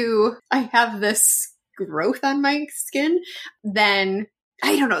buildup to, I have this growth on my skin, then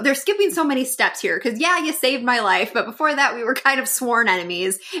I don't know. They're skipping so many steps here, because you saved my life, but before that we were kind of sworn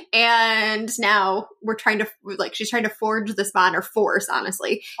enemies, and now we're she's trying to forge this bond, or force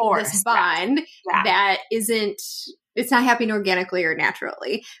this bond that isn't. It's not happening organically or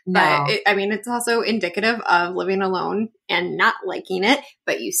naturally, but it's also indicative of living alone and not liking it,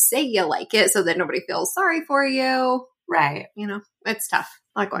 but you say you like it so that nobody feels sorry for you. Right. It's tough.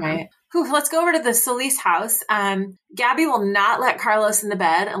 I like going on. Let's go over to the Solis house. Gabby will not let Carlos in the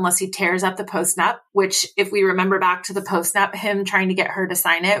bed unless he tears up the post-nup, which, if we remember back to the post-nup, him trying to get her to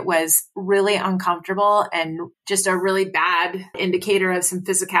sign it was really uncomfortable and just a really bad indicator of some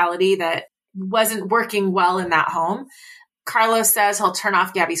physicality that wasn't working well in that home. Carlos says he'll turn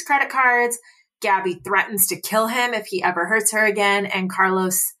off Gabby's credit cards. Gabby threatens to kill him if he ever hurts her again. And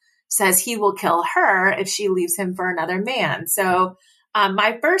Carlos says he will kill her if she leaves him for another man. So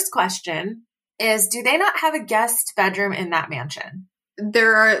my first question is, do they not have a guest bedroom in that mansion?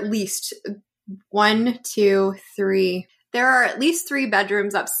 There are at least 1, 2, 3. There are at least 3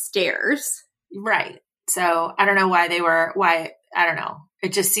 bedrooms upstairs. Right. So I don't know why I don't know.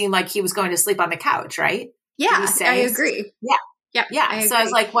 It just seemed like he was going to sleep on the couch, right? Yeah, I agree. Yeah. So I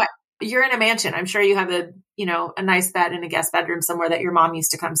was like, what? you're in a mansion. I'm sure you have a nice bed in a guest bedroom somewhere that your mom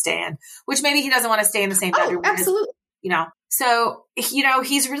used to come stay in, which maybe he doesn't want to stay in the same bedroom. Absolutely. So,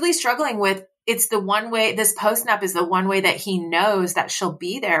 he's really struggling with, it's the one way, this post-nup is the one way that he knows that she'll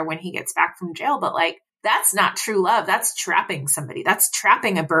be there when he gets back from jail. But like, that's not true love. That's trapping somebody. That's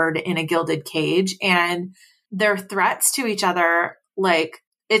trapping a bird in a gilded cage. And their threats to each other, like,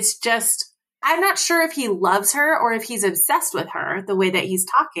 it's just, I'm not sure if he loves her or if he's obsessed with her the way that he's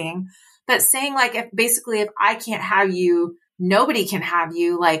talking, but saying like, if I can't have you, nobody can have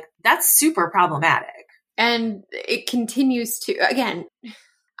you, like, that's super problematic. And it continues to, again,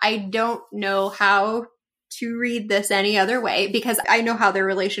 I don't know how to read this any other way because I know how their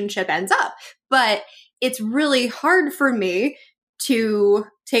relationship ends up, but it's really hard for me to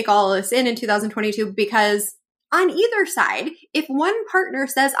take all this in 2022 because on either side, if one partner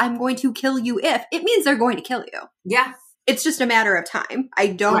says, I'm going to kill you it means they're going to kill you. Yeah. It's just a matter of time. I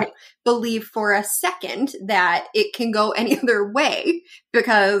don't believe for a second that it can go any other way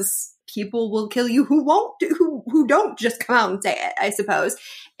because people will kill you who don't just come out and say it, I suppose.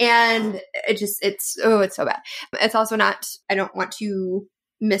 And it's so bad. It's also not, I don't want to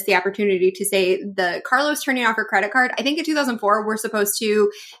miss the opportunity to say the Carlos turning off her credit card. I think in 2004, we're supposed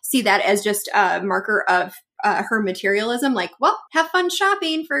to see that as just a marker of her materialism, like, well, have fun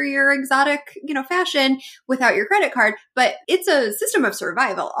shopping for your exotic, fashion without your credit card. But it's a system of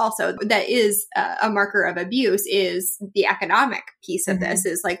survival also that is a marker of abuse, is the economic piece of this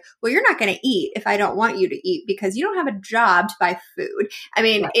is like, well, you're not going to eat if I don't want you to eat because you don't have a job to buy food. I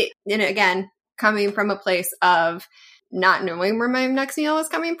mean, and again, coming from a place of not knowing where my next meal is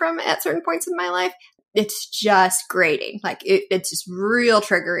coming from at certain points in my life, it's just grating. Like it's just real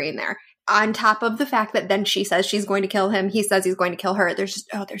triggering there. On top of the fact that then she says she's going to kill him, he says he's going to kill her. There's just,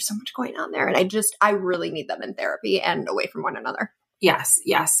 there's so much going on there. And I really need them in therapy and away from one another. Yes,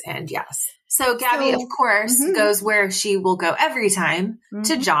 and yes. So Gabby, of course, goes where she will go every time,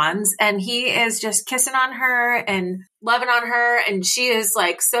 to John's. And he is just kissing on her and loving on her. And she is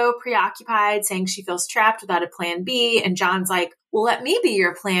like so preoccupied, saying she feels trapped without a plan B. And John's like, well, let me be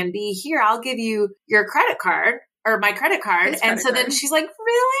your plan B. Here, I'll give you your credit card. Or my credit card. Then she's like,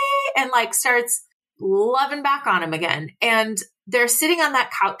 really? And like starts loving back on him again. And they're sitting on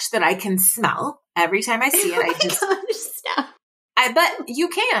that couch that I can smell every time I see it. I bet you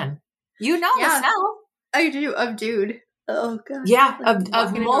can. The smell. I do, of dude. Oh god. Yeah,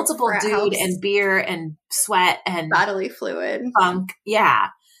 of multiple dude and beer and sweat and bodily fluid. Funk. Yeah.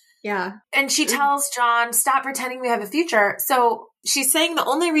 Yeah. And she tells John, stop pretending we have a future. So she's saying the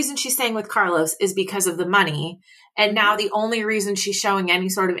only reason she's staying with Carlos is because of the money. And now the only reason she's showing any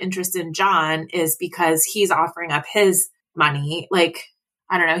sort of interest in John is because he's offering up his money. Like,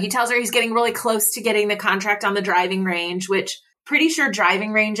 I don't know. He tells her he's getting really close to getting the contract on the driving range, which pretty sure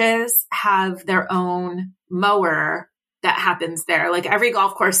driving ranges have their own mower that happens there. Like every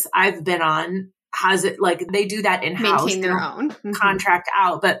golf course I've been on has it, like they do that in-house. Maintain their own. Contract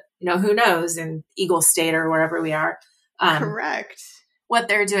out. But, who knows in Eagle State or wherever we are. Correct. What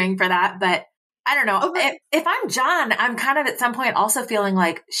they're doing for that. But I don't know. If I'm John, I'm kind of at some point also feeling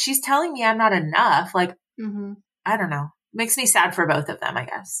like she's telling me I'm not enough. Like, I don't know. Makes me sad for both of them, I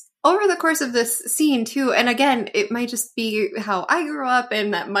guess. Over the course of this scene too, and again, it might just be how I grew up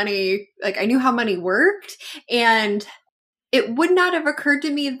and that money, like I knew how money worked, and it would not have occurred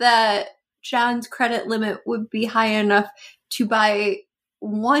to me that John's credit limit would be high enough to buy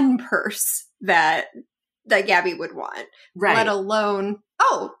one purse that Gabby would want, let alone,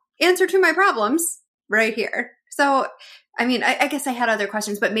 answer to my problems right here. So, I mean, I guess I had other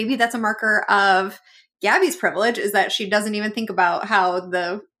questions, but maybe that's a marker of Gabby's privilege, is that she doesn't even think about how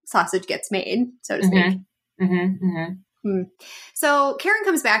the sausage gets made, so to speak. So Karen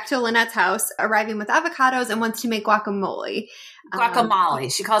comes back to Lynette's house, arriving with avocados and wants to make guacamole.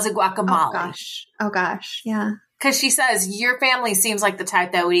 She calls it guacamole. Oh gosh. Yeah. Because she says, your family seems like the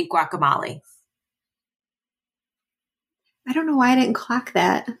type that would eat guacamole. I don't know why I didn't clock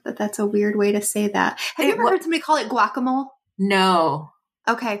that, but that's a weird way to say that. Have you ever heard somebody call it guacamole? No.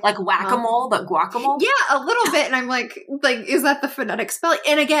 Okay. Like whack-a-mole, but guacamole? Yeah, a little bit. And I'm like, is that the phonetic spelling?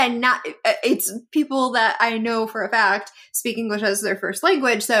 And again, it's people that I know for a fact speak English as their first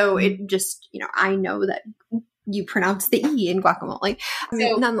language. So it just, I know that you pronounce the E in guacamole.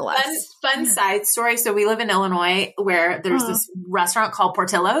 So nonetheless. Fun side story. So we live in Illinois where there's this restaurant called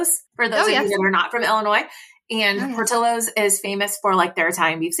Portillo's, for those of you that are not from Illinois. And Portillo's is famous for like their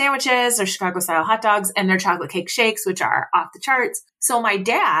Italian beef sandwiches, their Chicago style hot dogs, and their chocolate cake shakes, which are off the charts. So my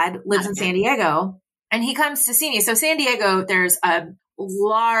dad lives in San Diego and he comes to see me. So San Diego, there's a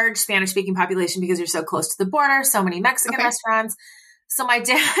large Spanish speaking population because you're so close to the border, so many Mexican restaurants. So my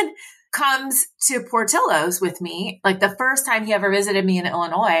dad comes to Portillo's with me, like the first time he ever visited me in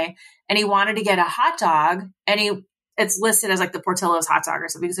Illinois, and he wanted to get a hot dog, and it's listed as like the Portillo's hot dog or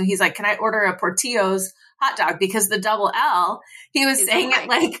something. So he's like, can I order a Portillo's hot dog? Because the double L, he was saying it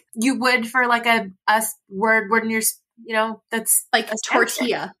like you would for like a word when you're, that's like a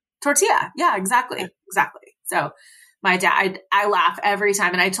tortilla. Tortilla. Yeah, exactly. So my dad, I laugh every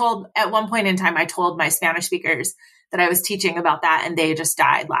time. And at one point in time, I told my Spanish speakers that I was teaching about that, and they just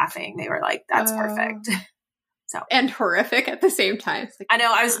died laughing. They were like, that's perfect. So and horrific at the same time. Like, I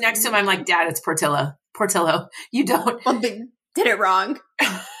know. I was next to him. I'm like, Dad, it's Portillo. You don't. Well, they did it wrong.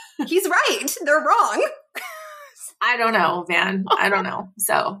 He's right. They're wrong. I don't know, man. I don't know.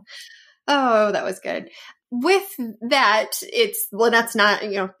 So. Oh, that was good. With that, Lynette's not,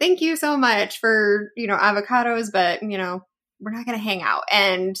 thank you so much for, avocados, but, we're not going to hang out.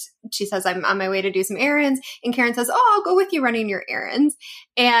 And she says, I'm on my way to do some errands. And Karen says, oh, I'll go with you running your errands.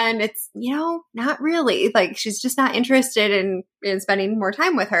 And it's, not really. Like, she's just not interested in spending more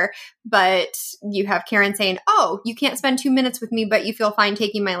time with her. But you have Karen saying, oh, you can't spend 2 minutes with me, but you feel fine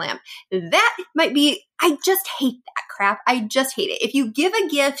taking my lamp. That might be, I just hate that crap. I just hate it. If you give a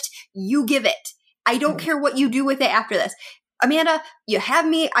gift, you give it. I don't care what you do with it after this. Amanda, you have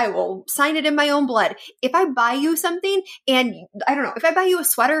me. I will sign it in my own blood. If I buy you something and I don't know, if I buy you a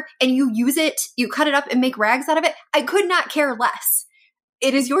sweater and you use it, you cut it up and make rags out of it, I could not care less.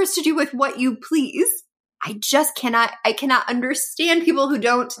 It is yours to do with what you please. I cannot understand people who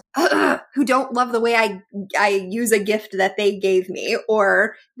don't love the way I use a gift that they gave me,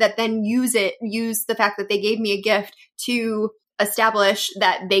 or that then use the fact that they gave me a gift to establish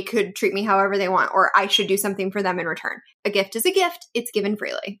that they could treat me however they want, or I should do something for them in return. A gift is a gift. It's given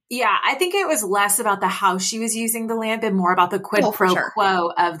freely. Yeah. I think it was less about how she was using the lamp and more about the quid pro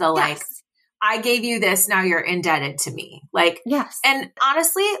quo of the I gave you this. Now you're indebted to me. Yes. And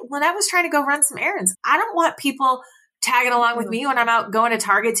honestly, Lynette was trying to go run some errands. I don't want people tagging along with me when I'm out going to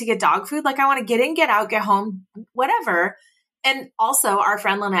Target to get dog food. I want to get in, get out, get home, whatever. And also our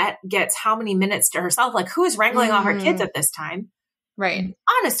friend Lynette gets how many minutes to herself? Who is wrangling all her kids at this time? Right.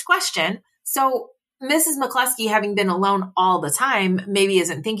 Honest question. So Mrs. McCluskey, having been alone all the time, maybe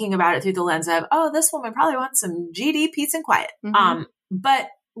isn't thinking about it through the lens of, oh, this woman probably wants some GD, peace and quiet. Mm-hmm. But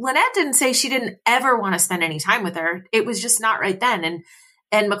Lynette didn't say she didn't ever want to spend any time with her. It was just not right then.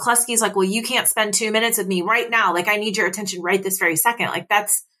 And McCluskey's like, well, you can't spend 2 minutes with me right now. I need your attention right this very second.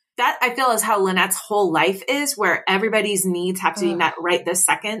 That I feel is how Lynette's whole life is, where everybody's needs have to be met right this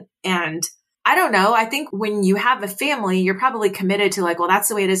second. And I don't know. I think when you have a family, you're probably committed to well, that's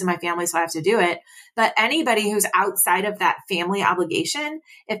the way it is in my family, so I have to do it. But anybody who's outside of that family obligation,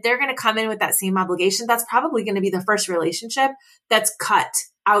 if they're going to come in with that same obligation, that's probably going to be the first relationship that's cut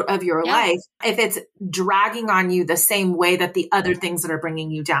out of your life. If it's dragging on you the same way that the other things that are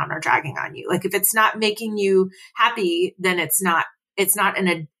bringing you down are dragging on you. If it's not making you happy, then it's not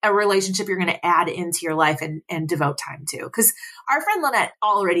a relationship you're going to add into your life and devote time to. Because our friend Lynette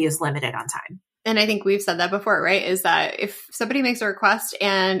already is limited on time. And I think we've said that before, right? Is that if somebody makes a request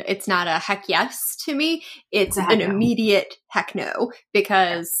and it's not a heck yes to me, it's an immediate heck no,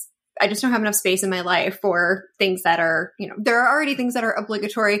 because I just don't have enough space in my life for things that are, there are already things that are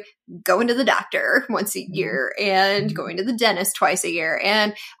obligatory, going to the doctor once a year and going to the dentist twice a year,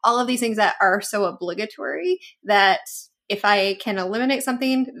 and all of these things that are so obligatory that if I can eliminate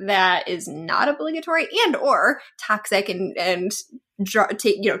something that is not obligatory and or toxic and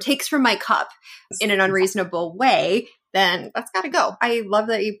takes from my cup in an unreasonable way, then that's got to go. I love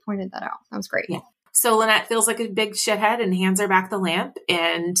that you pointed that out. That was great. Yeah. So Lynette feels like a big shithead and hands her back the lamp.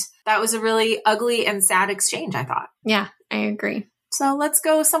 And that was a really ugly and sad exchange, I thought. Yeah, I agree. So let's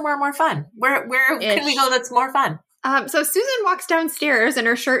go somewhere more fun. Where can we go that's more fun? So Susan walks downstairs in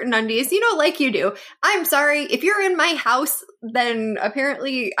her shirt and undies, like you do. I'm sorry, if you're in my house, then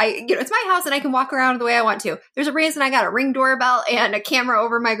apparently it's my house and I can walk around the way I want to. There's a reason I got a Ring doorbell and a camera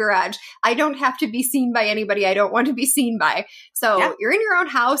over my garage. I don't have to be seen by anybody I don't want to be seen by. So You're in your own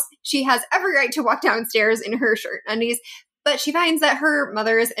house. She has every right to walk downstairs in her shirt and undies, but she finds that her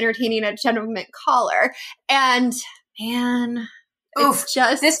mother is entertaining a gentleman caller. And man... It's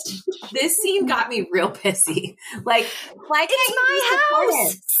just this scene got me real pissy. It's my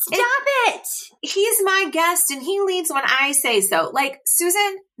house. Stop it. He's my guest and he leaves when I say so.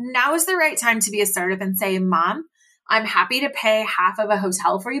 Susan, now is the right time to be assertive and say, Mom, I'm happy to pay half of a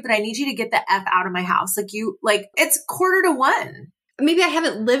hotel for you, but I need you to get the F out of my house. It's 1:45. Maybe I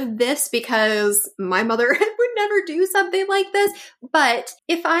haven't lived this because my mother would never do something like this. But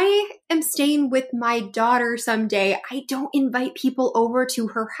if I am staying with my daughter someday, I don't invite people over to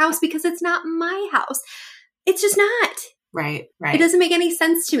her house because it's not my house. It's just not. Right. It doesn't make any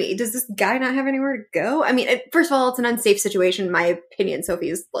sense to me. Does this guy not have anywhere to go? I mean, first of all, it's an unsafe situation. In my opinion,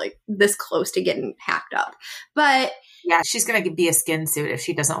 Sophie's like this close to getting hacked up. But yeah, she's going to be a skin suit if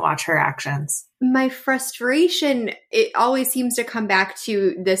she doesn't watch her actions. My frustration, it always seems to come back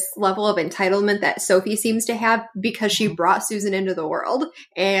to this level of entitlement that Sophie seems to have because she brought Susan into the world.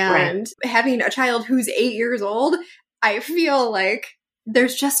 And having a child who's 8 years old, I feel like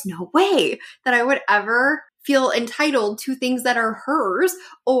there's just no way that I would ever feel entitled to things that are hers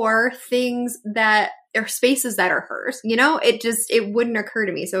or things that are spaces that are hers. You know, it wouldn't occur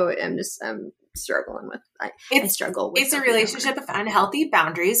to me. So I'm struggling with, I struggle with. It's a relationship of unhealthy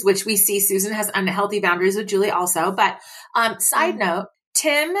boundaries, which we see Susan has unhealthy boundaries with Julie also. But side note,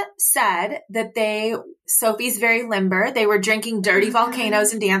 Tim said that Sophie's very limber. They were drinking dirty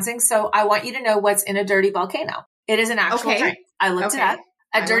volcanoes and dancing. So I want you to know what's in a dirty volcano. It is an actual drink. I looked it up.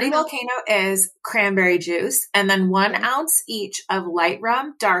 A dirty volcano is cranberry juice and then 1 ounce each of light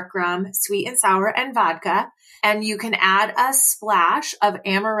rum, dark rum, sweet and sour, and vodka. And you can add a splash of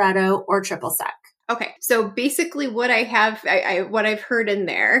amaretto or triple sec. Okay. So basically what I have, what I've heard in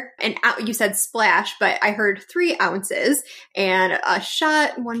there, and you said splash, but I heard 3 ounces and a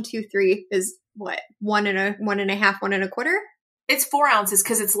shot, 1, 2, 3 is what? 1.5, 1.25? It's 4 ounces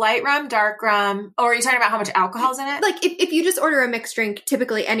because it's light rum, dark rum. Or are you talking about how much alcohol's in it? Like if you just order a mixed drink,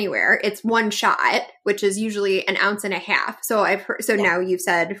 typically anywhere, it's 1 shot, which is usually 1.5 ounces. So I've heard. So now you've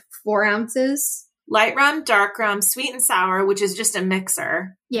said 4 ounces. Light rum, dark rum, sweet and sour, which is just a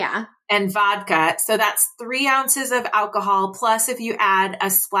mixer. Yeah. And vodka. So that's 3 ounces of alcohol. Plus if you add a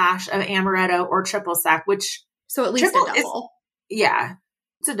splash of amaretto or triple sec, which. So at least a double.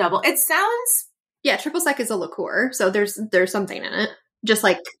 It's a double. It sounds. Yeah, triple sec is a liqueur, so there's something in it. Just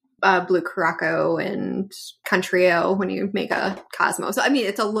like Blue Curaçao and Contrio when you make a Cosmo. So, I mean,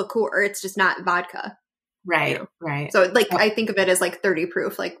 it's a liqueur. It's just not vodka. Right, you know? right. So, like, I think of it as like 30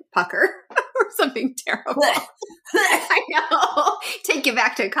 proof, like pucker or something terrible. I know. Take you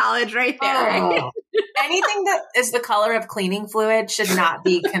back to college right there. Right? Anything that is the color of cleaning fluid should not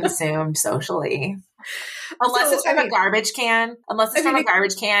be consumed socially. Unless it's from a garbage can. Unless it's from a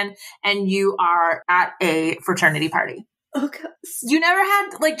garbage can and you are at a fraternity party. Okay. You never had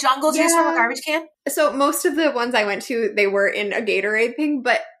like jungle juice from a garbage can? So most of the ones I went to, they were in a Gatorade thing,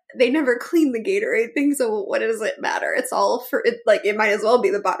 but they never cleaned the Gatorade thing. So what does it matter? It's all for it. Like it might as well be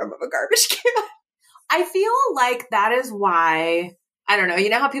the bottom of a garbage can. I feel like that is why, I don't know.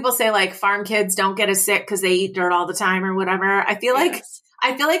 You know how people say like farm kids don't get as sick because they eat dirt all the time or whatever. I feel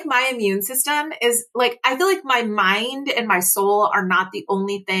like my immune system is like, I feel like my mind and my soul are not the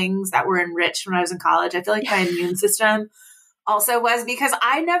only things that were enriched when I was in college. I feel like my immune system also was because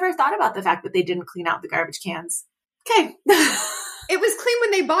I never thought about the fact that they didn't clean out the garbage cans. Okay. It was clean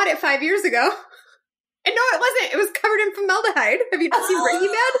when they bought it 5 years ago. And no, it wasn't. It was covered in formaldehyde. Have you not seen Breaking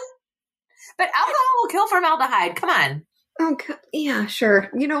Bad? But alcohol will kill formaldehyde. Come on. Oh, God. Yeah, sure.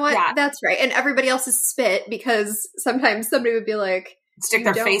 You know what? Yeah. That's right. And everybody else's spit because sometimes somebody would be like, stick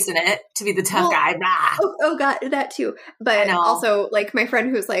their face in it to be the tough guy. Oh, God, that too. But also, like, my friend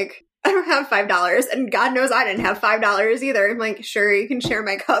who's like, I don't have $5. And God knows I didn't have $5 either. I'm like, sure, you can share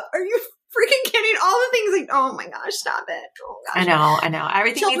my cup. Are you freaking kidding? All the things like, oh my gosh, stop it. Oh, gosh. I know.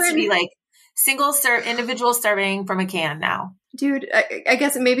 Everything needs to be like individual serving from a can now. Dude, I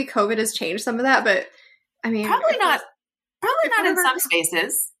guess maybe COVID has changed some of that, but I mean. Probably not in some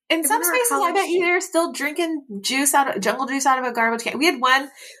spaces. In some spaces, I bet you they're still drinking jungle juice out of a garbage can. We had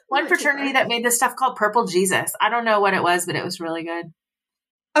one fraternity that made this stuff called Purple Jesus. I don't know what it was, but it was really good.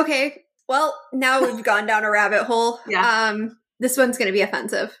 Okay. Well, now we've gone down a rabbit hole. Yeah. This one's going to be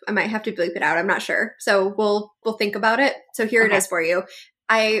offensive. I might have to bleep it out. I'm not sure. So we'll think about it. So here it is for you.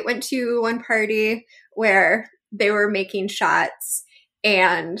 I went to one party where they were making shots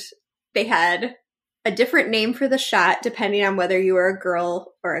and they had a different name for the shot depending on whether you were a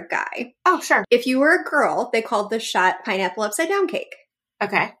girl or a guy. Oh, sure. If you were a girl, they called the shot pineapple upside down cake.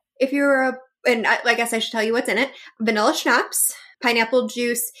 Okay. If you were I guess I should tell you what's in it. Vanilla schnapps, pineapple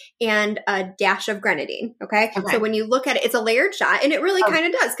juice, and a dash of grenadine. Okay. So when you look at it, it's a layered shot and it really kind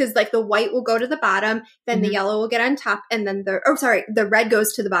of does because like the white will go to the bottom, then the yellow will get on top and then the red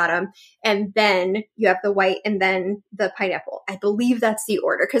goes to the bottom and then you have the white and then the pineapple. I believe that's the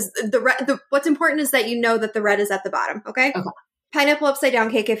order because what's important is that you know that the red is at the bottom. Okay. Pineapple upside down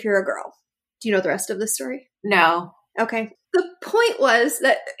cake if you're a girl. Do you know the rest of the story? No. Okay. The point was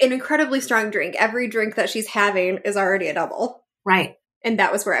that an incredibly strong drink, every drink that she's having is already a double. Right. And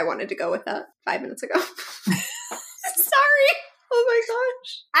that was where I wanted to go with that 5 minutes ago. Sorry. Oh my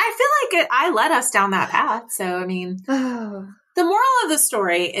gosh. I feel like I led us down that path. So, I mean, The moral of the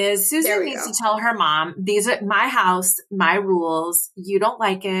story is Susan needs to tell her mom, these are my house, my rules. You don't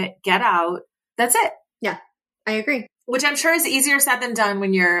like it. Get out. That's it. Yeah, I agree. Which I'm sure is easier said than done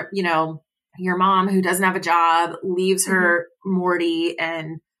when you're, your mom who doesn't have a job leaves her Morty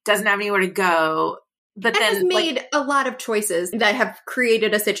and doesn't have anywhere to go. But then has made a lot of choices that have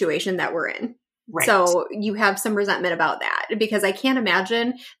created a situation that we're in. Right. So you have some resentment about that because I can't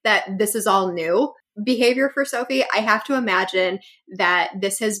imagine that this is all new behavior for Sophie. I have to imagine that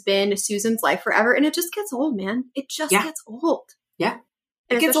this has been Susan's life forever, and it just gets old, man. It just gets old. Yeah.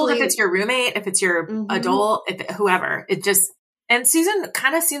 It gets old if it's your roommate, if it's your adult, whoever. It just, and Susan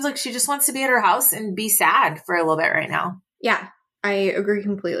kind of seems like she just wants to be at her house and be sad for a little bit right now. Yeah. I agree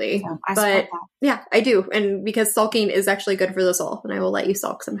completely. So I support that. Yeah, I do. And because sulking is actually good for the soul, and I will let you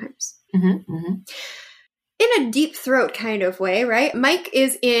sulk sometimes. In a deep throat kind of way, right? Mike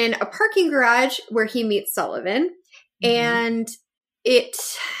is in a parking garage where he meets Sullivan, and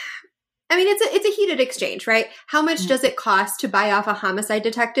it's a heated exchange, right? How much does it cost to buy off a homicide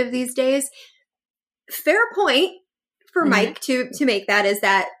detective these days? Fair point for Mike to make that is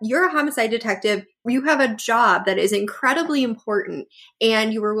that you're a homicide detective. You have a job that is incredibly important,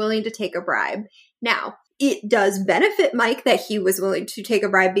 and you were willing to take a bribe. Now, it does benefit Mike that he was willing to take a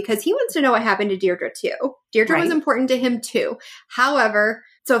bribe because he wants to know what happened to Deirdre too. Deirdre was important to him too. However,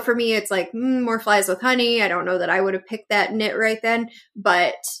 so for me, it's like more flies with honey. I don't know that I would have picked that nit right then,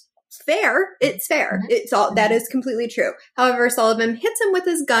 but fair. It's fair. It's all that is completely true. However, Sullivan hits him with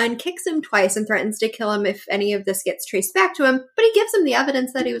his gun, kicks him twice, and threatens to kill him if any of this gets traced back to him. But he gives him the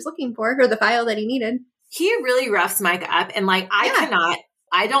evidence that he was looking for, or the file that he needed. He really roughs Mike up, and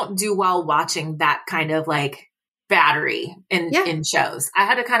I don't do well watching that kind of like battery in shows. I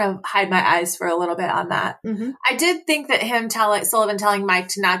had to kind of hide my eyes for a little bit on that. I did think that Sullivan telling Mike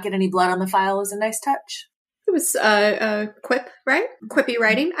to not get any blood on the file was a nice touch. It was quip, right? Quippy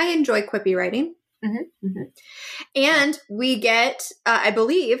writing. I enjoy quippy writing. And we get, I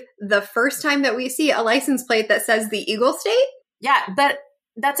believe, the first time that we see a license plate that says the Eagle State. Yeah, but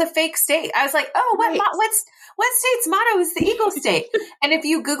that's a fake state. I was like, oh, what state's motto is the Eagle State? And if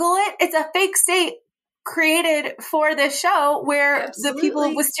you Google it, it's a fake state created for this show where the people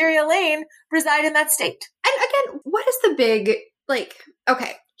of Wisteria Lane reside in that state. And again, what is the big,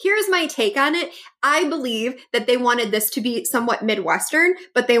 okay, here's my take on it. I believe that they wanted this to be somewhat Midwestern,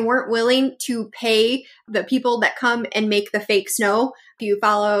 but they weren't willing to pay the people that come and make the fake snow. If you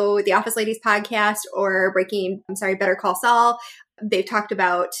follow the Office Ladies podcast or Better Call Saul, they've talked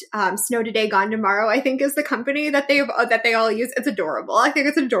about Snow Today, Gone Tomorrow, I think is the company that they all use. It's adorable. I think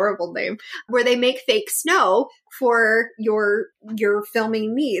it's an adorable name, where they make fake snow for your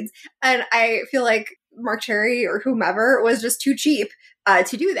filming needs. And I feel like Mark Cherry or whomever was just too cheap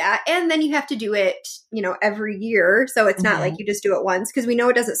to do that. And then you have to do it, every year. So it's not like you just do it once, because we know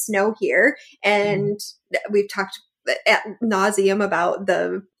it doesn't snow here. And we've talked ad nauseum about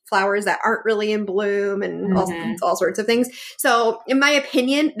the flowers that aren't really in bloom and all sorts of things. So in my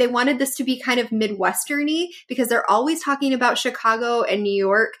opinion, they wanted this to be kind of Midwestern-y because they're always talking about Chicago and New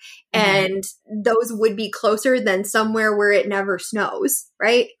York, and those would be closer than somewhere where it never snows,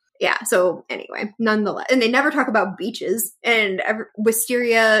 right? Yeah. So anyway, nonetheless, and they never talk about beaches, and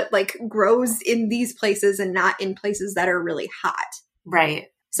wisteria grows in these places and not in places that are really hot. Right.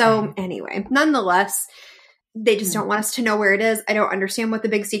 So anyway, nonetheless, they just don't want us to know where it is. I don't understand what the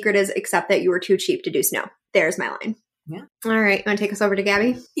big secret is, except that you were too cheap to do snow. There's my line. Yeah. All right. You want to take us over to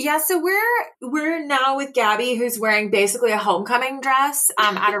Gabby? Yeah. So we're now with Gabby, who's wearing basically a homecoming dress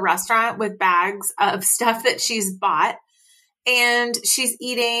at a restaurant with bags of stuff that she's bought. And she's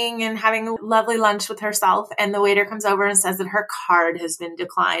eating and having a lovely lunch with herself. And the waiter comes over and says that her card has been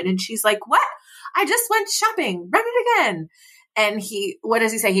declined. And she's like, what? I just went shopping. Run it again. And what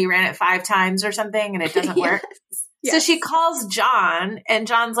does he say? He ran it 5 times or something and it doesn't work. Yes. So she calls John, and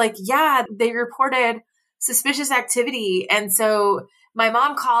John's like, yeah, they reported suspicious activity. And so my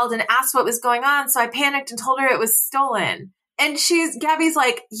mom called and asked what was going on. So I panicked and told her it was stolen. And Gabby's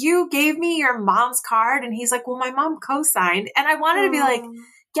like, you gave me your mom's card? And he's like, well, my mom co-signed. And I wanted to be like,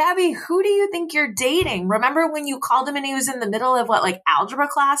 Gabby, who do you think you're dating? Remember when you called him and he was in the middle of algebra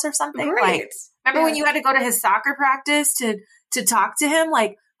class or something? Right. Remember when you had to go to his soccer practice to talk to him?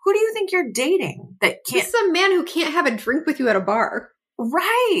 Who do you think you're dating that can't? This is a man who can't have a drink with you at a bar.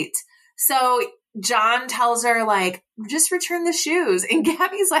 Right. So John tells her just return the shoes. And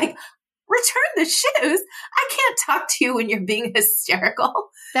Gabby's like, return the shoes? I can't talk to you when you're being hysterical.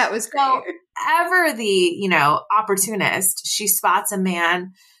 That was great. So, ever the, opportunist, she spots a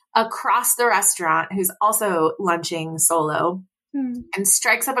man across the restaurant who's also lunching solo and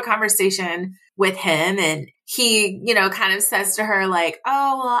strikes up a conversation with him. And he, you know, kind of says to her like,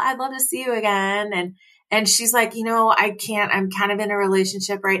 oh, well, I'd love to see you again. And she's like, you know, I can't, I'm kind of in a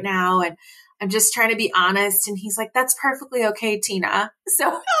relationship right now. And I'm just trying to be honest. And he's like, that's perfectly okay, Tina.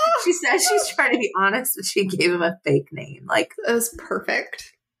 So she says she's trying to be honest, but she gave him a fake name. Like, that was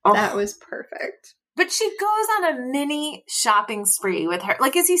perfect. oh. That was perfect. But she goes on a mini shopping spree with her.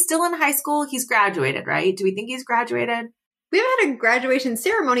 Like, is he still in high school? He's graduated, right? Do we think he's graduated? We haven't had a graduation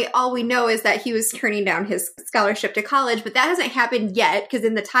ceremony. All we know is that he was turning down his scholarship to college, but that hasn't happened yet because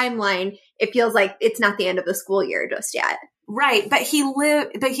in the timeline, it feels like it's not the end of the school year just yet. Right. But he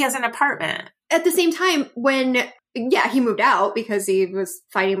has an apartment. At the same time, he moved out because he was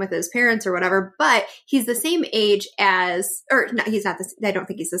fighting with his parents or whatever, but he's the same age as, or no, he's not I don't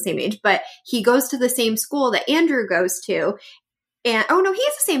think he's the same age, but he goes to the same school that Andrew goes to. And, oh no,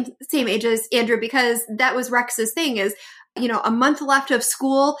 he's the same age as Andrew because that was Rex's thing is, you know, a month left of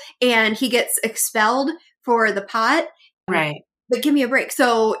school and he gets expelled for the pot. Right. But give me a break.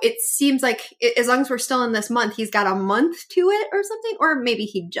 So it seems like as long as we're still in this month, he's got a month to it or something. Or maybe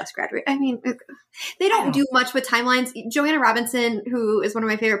he just graduated. I mean, they don't do much with timelines. Joanna Robinson, who is one of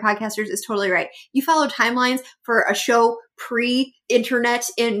my favorite podcasters, is totally right. You follow timelines for a show pre-internet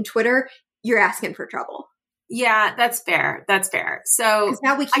in Twitter, you're asking for trouble. Yeah, that's fair. That's fair. So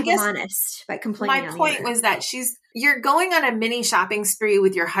now we keep them honest by complaining. My point was that you're going on a mini shopping spree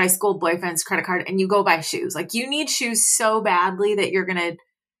with your high school boyfriend's credit card and you go buy shoes. Like you need shoes so badly that you're going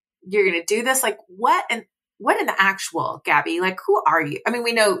to do this. Like what in the actual, Gabby? Like who are you? I mean,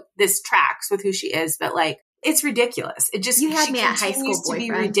 we know this tracks with who she is, but like it's ridiculous. It just, you had me at high school boyfriend.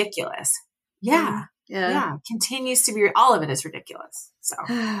 To be ridiculous. Yeah. Yeah. Continues to be, all of it is ridiculous. So, oh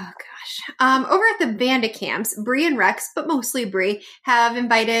gosh. Over at the Vandecamps, Bree and Rex, but mostly Bree, have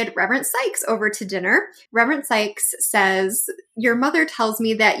invited Reverend Sykes over to dinner. Reverend Sykes says, your mother tells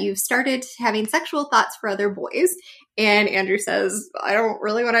me that you've started having sexual thoughts for other boys. And Andrew says, I don't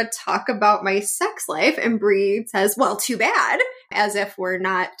really want to talk about my sex life. And Bree says, well, too bad. As if we're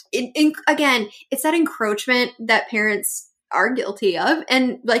not, again, it's that encroachment that parents are guilty of.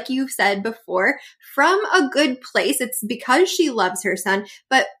 And like you said before, from a good place, it's because she loves her son,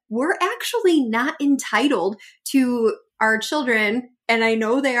 but we're actually not entitled to our children. And I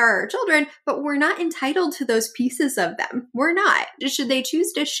know they are our children, but we're not entitled to those pieces of them. We're not. Should they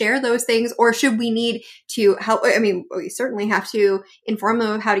choose to share those things or should we need to help? I mean, we certainly have to inform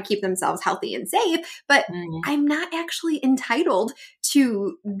them of how to keep themselves healthy and safe, but I'm not actually entitled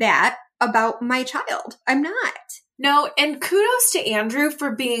to that about my child. I'm not. No, and kudos to Andrew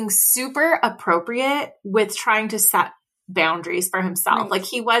for being super appropriate with trying to set boundaries for himself. Right. Like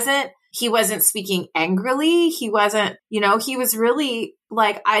he wasn't speaking angrily. He wasn't, he was really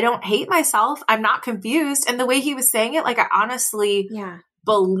like, I don't hate myself. I'm not confused. And the way he was saying it, like I honestly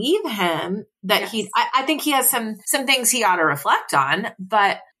believe him that I think he has some things he ought to reflect on,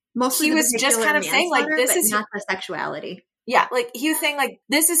 but mostly he was just kind of saying like, this is not the sexuality. Yeah. Like he was saying like,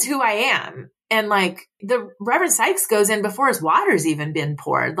 this is who I am. And like the Reverend Sykes goes in before his water's even been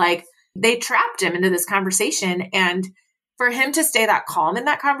poured. Like they trapped him into this conversation. And for him to stay that calm in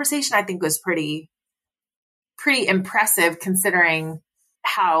that conversation, I think was pretty impressive considering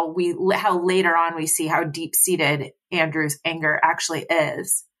how later on we see how deep seated Andrew's anger actually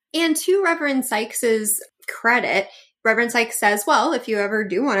is. And to Reverend Sykes's credit, Reverend Sykes says, well, if you ever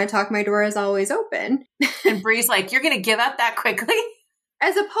do want to talk, my door is always open. And Bree's like, you're going to give up that quickly?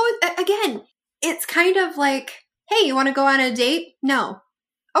 As opposed, again, it's kind of like, hey, you want to go on a date? No.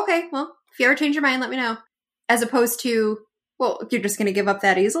 Okay, well, if you ever change your mind, let me know. As opposed to, well, you're just going to give up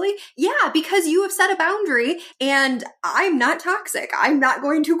that easily? Yeah, because you have set a boundary and I'm not toxic. I'm not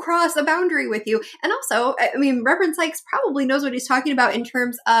going to cross a boundary with you. And also, I mean, Reverend Sykes probably knows what he's talking about in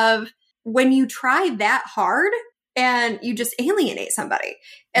terms of when you try that hard and you just alienate somebody,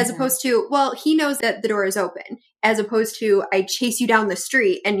 as opposed to, well, he knows that the door is open, as opposed to I chase you down the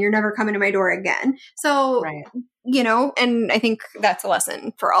street and you're never coming to my door again. So, and I think that's a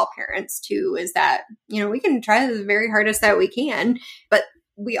lesson for all parents too, is that, we can try the very hardest that we can, but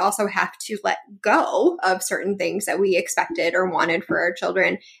we also have to let go of certain things that we expected or wanted for our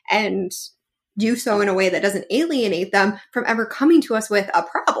children and do so in a way that doesn't alienate them from ever coming to us with a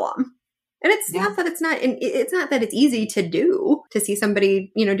problem. And it's not that it's not that it's easy to do, to see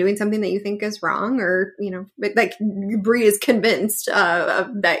somebody, doing something that you think is wrong or, like Bree is convinced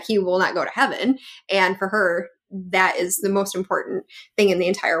that he will not go to heaven. And for her, that is the most important thing in the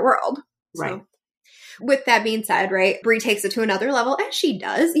entire world. Right. So, with that being said, right, Bree takes it to another level, as she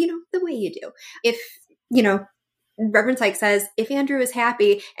does, the way you do. If, Reverend Sykes says, if Andrew is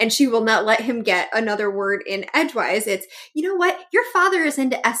happy and she will not let him get another word in edgewise, it's, you know what? Your father is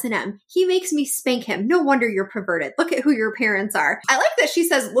into S&M. He makes me spank him. No wonder you're perverted. Look at who your parents are. I like that she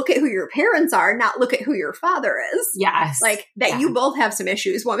says, look at who your parents are, not look at who your father is. Yes. Like that you both have some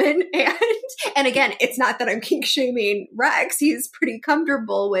issues, woman. And again, it's not that I'm kink shaming Rex. He's pretty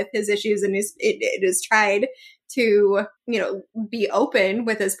comfortable with his issues and it is tried to, be open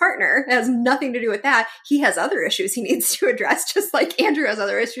with his partner. It has nothing to do with that. He has other issues he needs to address, just like Andrew has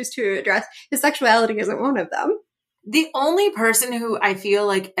other issues to address. His sexuality isn't one of them. The only person who I feel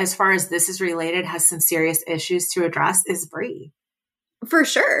like, as far as this is related, has some serious issues to address is Brie. For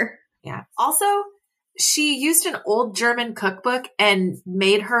sure. Yeah. Also, she used an old German cookbook and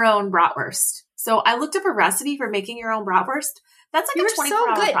made her own bratwurst. So I looked up a recipe for making your own bratwurst. That's like a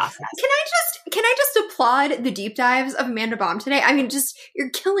 24-hour process. Can I just applaud the deep dives of Amanda Baum today? I mean, you're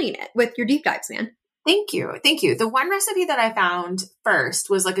killing it with your deep dives, man. Thank you. Thank you. The one recipe that I found first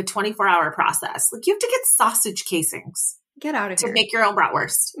was like a 24-hour process. Like you have to get sausage casings. Get out of here. To make your own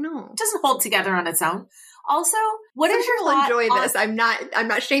bratwurst. No. It doesn't hold together on its own. Also, what is your thought? Enjoy this. I'm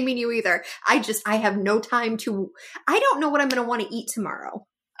not shaming you either. I have no time I don't know what I'm going to want to eat tomorrow.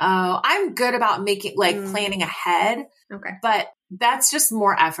 Oh, I'm good about planning ahead. Okay. But that's just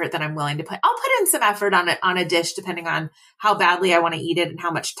more effort than I'm willing to put. I'll put in some effort on a dish depending on how badly I want to eat it and how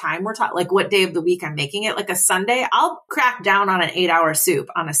much time we're talking, like what day of the week I'm making it. Like a Sunday, I'll crack down on an 8-hour soup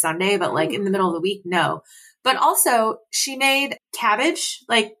on a Sunday, but like in the middle of the week, no. But also she made cabbage,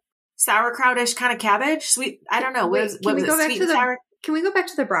 like sauerkrautish kind of cabbage. Sweet. I don't know. Can we go back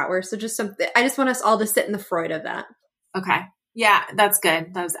to the bratwurst? So just something, I just want us all to sit in the Freud of that. Okay. Yeah, that's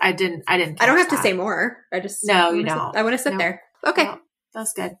good. I don't have to say more. No, you don't. I want to sit there. Okay. No,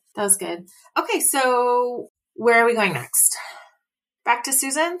 that's good. That was good. Okay. So where are we going next? Back to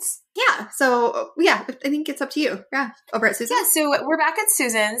Susan's? Yeah. So I think it's up to you. Yeah. Over at Susan's. Yeah. So we're back at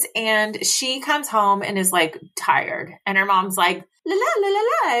Susan's and she comes home and is like tired. And her mom's like, la la la la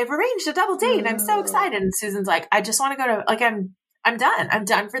la, I've arranged a double date. I'm so excited. And Susan's like, I just want to go to, like, I'm done. I'm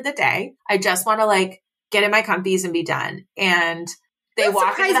done for the day. I just want to like get in my comfies and be done. And they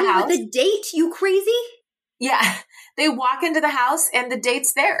walk into the house. With a date, you crazy? Yeah. They walk into the house and the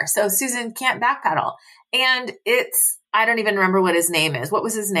date's there. So Susan can't backpedal. And I don't even remember what his name is. What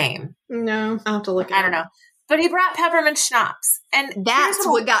was his name? No, I'll have to look at it. I don't know. But he brought peppermint schnapps. And that's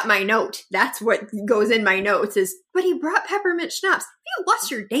what got my note. That's what goes in my notes but he brought peppermint schnapps. Have you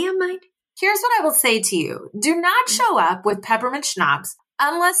lost your damn mind? Here's what I will say to you. Do not show up with peppermint schnapps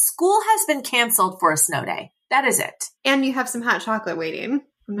unless school has been canceled for a snow day. That is it. And you have some hot chocolate waiting.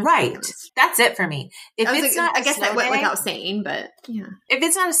 Right. That's it for me. I guess that went without saying, but yeah. If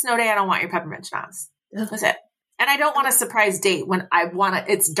it's not a snow day, I don't want your peppermint schnapps. That's it. And I don't want a surprise date when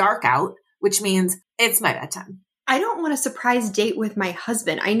it's dark out, which means it's my bedtime. I don't want a surprise date with my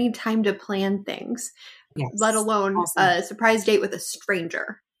husband. I need time to plan things, let alone a surprise date with a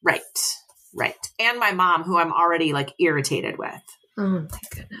stranger. Right. And my mom, who I'm already like irritated with. Oh my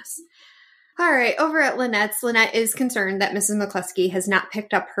goodness. All right. Over at Lynette's, Lynette is concerned that Mrs. McCluskey has not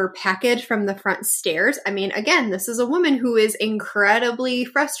picked up her package from the front stairs. I mean, again, this is a woman who is incredibly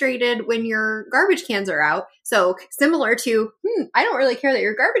frustrated when your garbage cans are out. So similar to, I don't really care that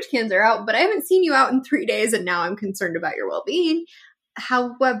your garbage cans are out, but I haven't seen you out in 3 days and now I'm concerned about your well-being.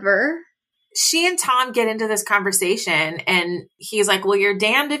 However, she and Tom get into this conversation and he's like, well, you're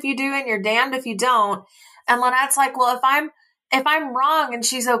damned if you do and you're damned if you don't. And Lynette's like, well, if I'm wrong and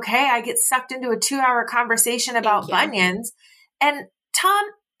she's okay, I get sucked into a 2-hour conversation about bunions. And Tom,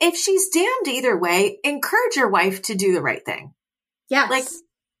 if she's damned either way, encourage your wife to do the right thing. Yes. Like,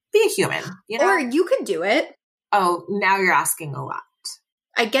 be a human, you know? Or you could do it. Oh, now you're asking a lot.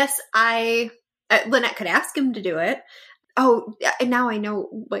 I guess Lynette could ask him to do it. Oh, and now I know,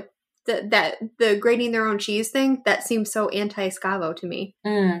 like, that the grating their own cheese thing, that seems so anti-Scavo to me.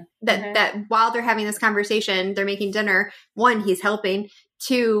 That while they're having this conversation, they're making dinner. 1, he's helping.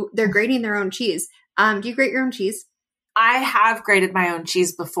 2, they're grating their own cheese. Do you grate your own cheese? I have grated my own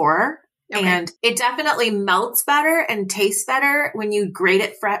cheese before. Okay. And it definitely melts better and tastes better when you grate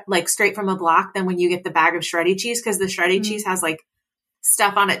it like straight from a block than when you get the bag of shredded cheese, because the shredded cheese has like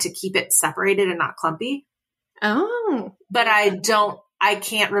stuff on it to keep it separated and not clumpy. Oh. But I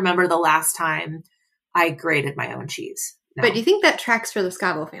can't remember the last time I grated my own cheese. No. But do you think that tracks for the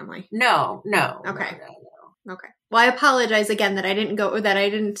Scavo family? No. Okay. No. Okay. Well, I apologize again that I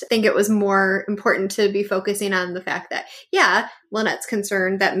didn't think it was more important to be focusing on the fact that, Lynette's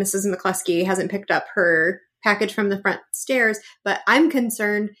concerned that Mrs. McCluskey hasn't picked up her package from the front stairs, but I'm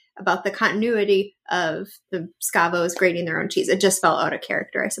concerned about the continuity of the Scavos grating their own cheese. It just fell out of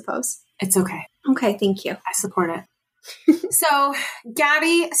character, I suppose. It's okay. Okay, thank you. I support it. So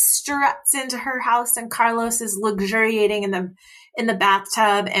Gabby struts into her house and Carlos is luxuriating in the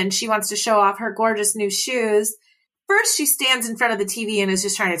bathtub and she wants to show off her gorgeous new shoes. First, she stands in front of the TV and is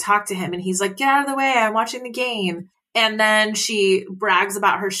just trying to talk to him. And he's like, get out of the way. I'm watching the game. And then she brags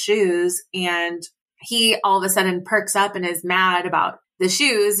about her shoes and he all of a sudden perks up and is mad about the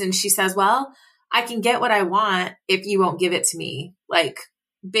shoes. And she says, well, I can get what I want if you won't give it to me. Like,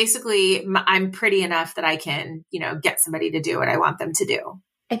 basically, I'm pretty enough that I can, get somebody to do what I want them to do.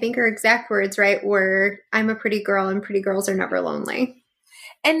 I think her exact words, right, were, I'm a pretty girl and pretty girls are never lonely.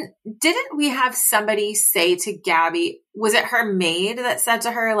 And didn't we have somebody say to Gabby, was it her maid that said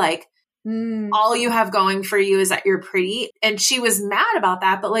to her, like, all you have going for you is that you're pretty? And she was mad about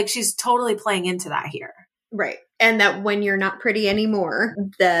that, but like, she's totally playing into that here. Right. And that when you're not pretty anymore,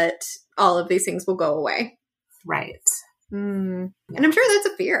 that all of these things will go away. Right. And I'm sure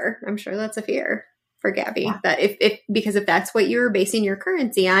that's a fear. I'm sure that's a fear for Gabby. Yeah. That because if that's what you're basing your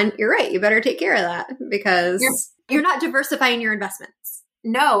currency on, you're right. You better take care of that because you're not diversifying your investments.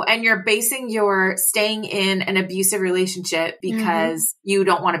 No, and you're basing your staying in an abusive relationship because you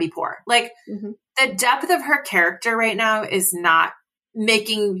don't want to be poor. Like, the depth of her character right now is not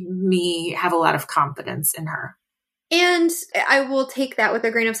making me have a lot of confidence in her. And I will take that with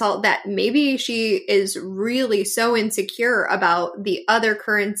a grain of salt that maybe she is really so insecure about the other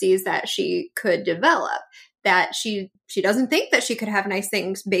currencies that she could develop that she doesn't think that she could have nice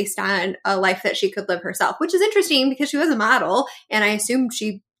things based on a life that she could live herself, which is interesting because she was a model and I assume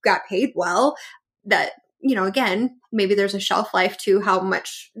she got paid well. That, again, maybe there's a shelf life to how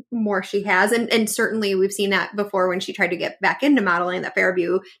much more she has. And certainly we've seen that before when she tried to get back into modeling, that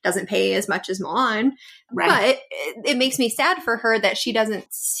Fairview doesn't pay as much as Milan. Right. But it makes me sad for her that she doesn't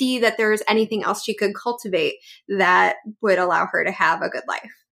see that there's anything else she could cultivate that would allow her to have a good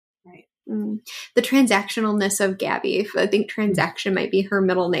life. Right. The transactionalness of Gabby. I think transaction might be her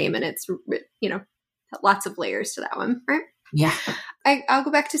middle name and it's, lots of layers to that one, right? Yeah. I'll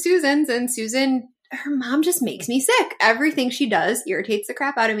go back to Susan's, and Susan, her mom just makes me sick. Everything she does irritates the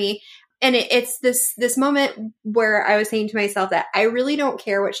crap out of me. And it's this moment where I was saying to myself that I really don't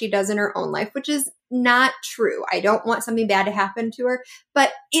care what she does in her own life, which is not true. I don't want something bad to happen to her,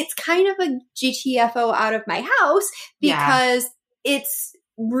 but it's kind of a GTFO out of my house because it's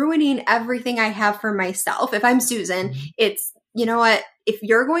ruining everything I have for myself. If I'm Susan, it's, you know what, if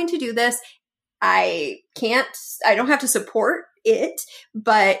you're going to do this, I don't have to support it,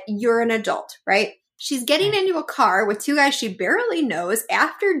 but you're an adult, right? She's getting into a car with two guys she barely knows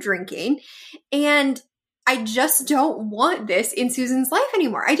after drinking. And I just don't want this in Susan's life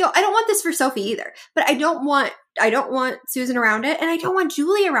anymore. I don't want this for Sophie either, but I don't want Susan around it. And I don't want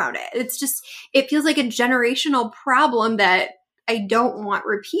Julie around it. It's just, it feels like a generational problem that I don't want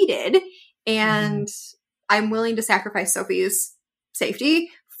repeated. And I'm willing to sacrifice Sophie's safety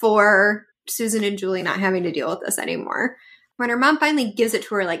for Susan and Julie not having to deal with this anymore. When her mom finally gives it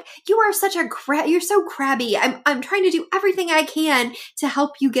to her, like, you are such a you're so crabby. I'm trying to do everything I can to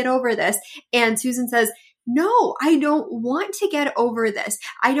help you get over this. And Susan says, no, I don't want to get over this.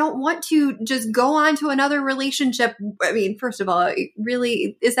 I don't want to just go on to another relationship. I mean, first of all,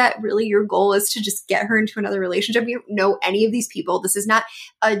 really, is that really your goal, is to just get her into another relationship? You don't know any of these people. This is not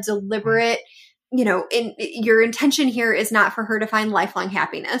a deliberate, your intention here is not for her to find lifelong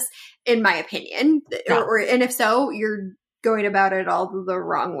happiness, in my opinion. No. And if so, you're going about it all the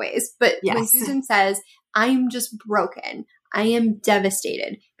wrong ways. But when Susan says, I'm just broken, I am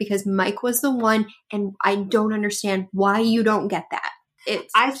devastated because Mike was the one and I don't understand why you don't get that.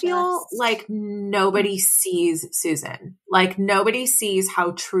 I feel like nobody sees Susan. Like, nobody sees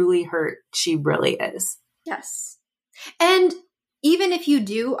how truly hurt she really is. Yes. And even if you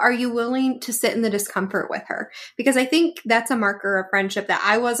do, are you willing to sit in the discomfort with her? Because I think that's a marker of friendship that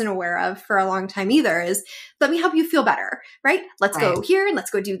I wasn't aware of for a long time either, is let me help you feel better, right? Let's go here and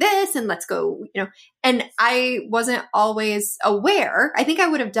let's go do this and let's go, and I wasn't always aware. I think I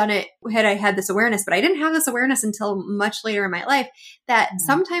would have done it had I had this awareness, but I didn't have this awareness until much later in my life, that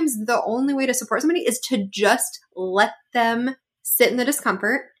sometimes the only way to support somebody is to just let them sit in the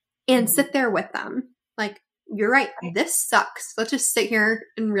discomfort and sit there with them. Like, you're right. This sucks. Let's just sit here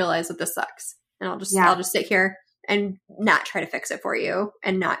and realize that this sucks. And I'll just sit here and not try to fix it for you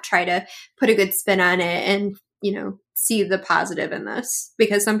and not try to put a good spin on it and, see the positive in this,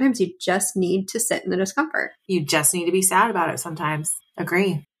 because sometimes you just need to sit in the discomfort. You just need to be sad about it sometimes.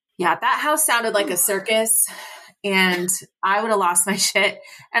 Agree. Yeah. That house sounded like a circus and I would have lost my shit.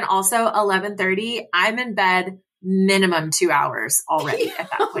 And also 11:30, I'm in bed minimum 2 hours already at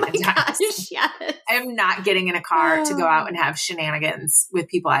that point in time. Gosh, yes. I'm not getting in a car to go out and have shenanigans with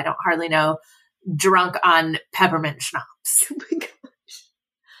people I don't hardly know. drunk on peppermint schnapps. Oh my gosh.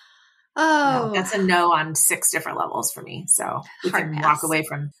 Oh, No, that's a no on 6 different levels for me. So we Hard can pass. walk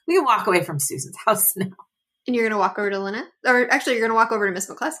away from Susan's house now. and you're going to walk over to Lynette? Or actually, you're going to walk over to Miss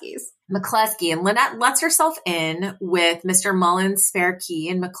McCluskey's. McCluskey, and Lynette lets herself in with Mr. Mullen's spare key,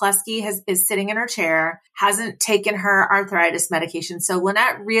 and McCluskey is sitting in her chair, hasn't taken her arthritis medication. So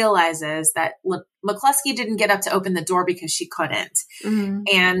Lynette realizes that McCluskey didn't get up to open the door because she couldn't. Mm-hmm.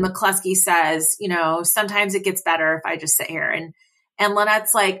 And McCluskey says, sometimes it gets better if I just sit here. And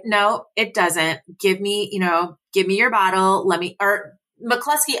Lynette's like, no, it doesn't. Give me your bottle.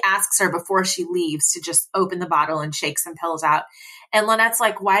 McCluskey asks her before she leaves to just open the bottle and shake some pills out. And Lynette's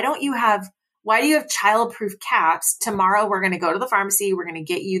like, why do you have childproof caps? Tomorrow we're going to go to the pharmacy. We're going to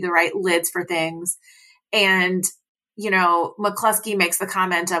get you the right lids for things. And, McCluskey makes the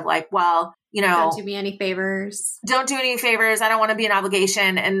comment of like, well, don't do me any favors. Don't do any favors. I don't want to be an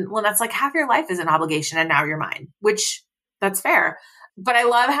obligation. And Lynette's like, half your life is an obligation and now you're mine, which that's fair. But I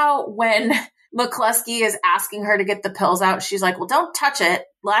love how when McCluskey is asking her to get the pills out, she's like, well, don't touch it.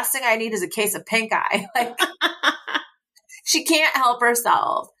 Last thing I need is a case of pink eye. Like, she can't help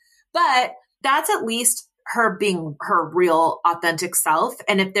herself. But that's at least her being her real authentic self.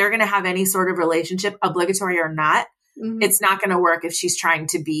 And if they're going to have any sort of relationship, obligatory or not, it's not going to work if she's trying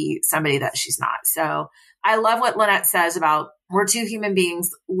to be somebody that she's not. So I love what Lynette says about we're 2 human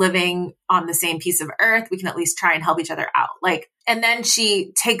beings living on the same piece of earth. We can at least try and help each other out. And then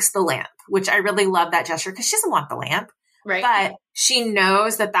she takes the lamp, which I really love that gesture because she doesn't want the lamp. Right. But she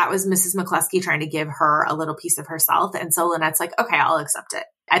knows that was Mrs. McCluskey trying to give her a little piece of herself. And so Lynette's like, okay, I'll accept it.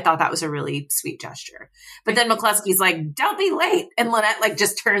 I thought that was a really sweet gesture. But then McCluskey's like, don't be late. And Lynette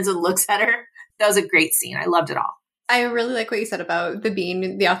just turns and looks at her. That was a great scene. I loved it all. I really like what you said about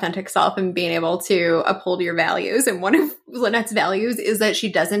being the authentic self and being able to uphold your values. And one of Lynette's values is that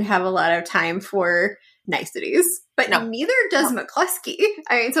she doesn't have a lot of time for niceties, but neither does McCluskey.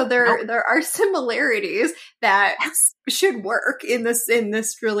 I mean, so there are similarities that should work in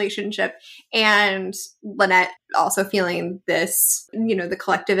this relationship. And Lynette also feeling this, the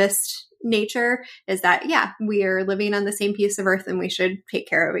collectivist nature is that, we are living on the same piece of earth and we should take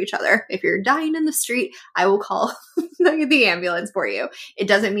care of each other. If you're dying in the street, I will call the ambulance for you. It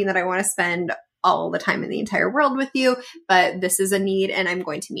doesn't mean that I want to spend all the time in the entire world with you, but this is a need and I'm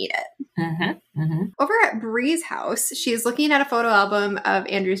going to meet it. Mm-hmm. Mm-hmm. Over at Bree's house, she's looking at a photo album of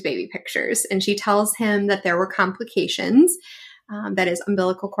Andrew's baby pictures, and she tells him that there were complications, that his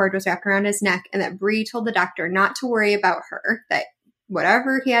umbilical cord was wrapped around his neck, and that Bree told the doctor not to worry about her, that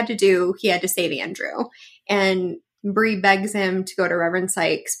whatever he had to do, he had to save Andrew. And Bree begs him to go to Reverend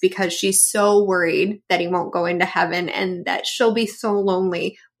Sykes because she's so worried that he won't go into heaven and that she'll be so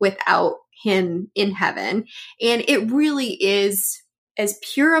lonely without him in heaven. And it really is as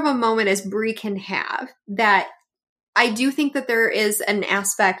pure of a moment as Bree can have. That I do think that there is an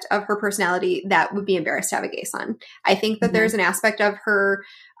aspect of her personality that would be embarrassed to have a gay son. I think that there's an aspect of her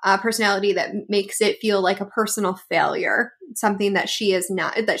personality that makes it feel like a personal failure, something that she is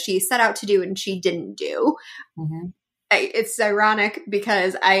not, that she set out to do and she didn't do. Mm-hmm. It's ironic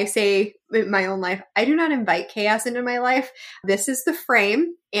because I say in my own life, I do not invite chaos into my life. This is the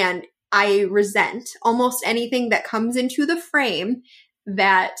frame, and I resent almost anything that comes into the frame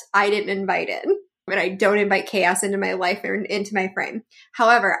that I didn't invite in. But I don't invite chaos into my life or into my frame.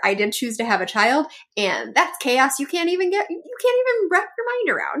 However, I did choose to have a child, and that's chaos you can't even wrap your mind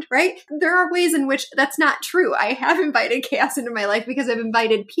around, right? There are ways in which that's not true. I have invited chaos into my life because I've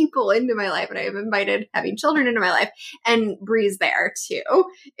invited people into my life, and I have invited having children into my life. And Bree's there too,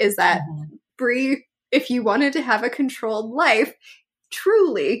 is that Bree, if you wanted to have a controlled life,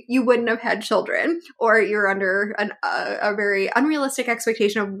 truly, you wouldn't have had children, or you're under a very unrealistic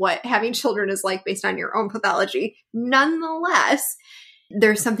expectation of what having children is like based on your own pathology. Nonetheless,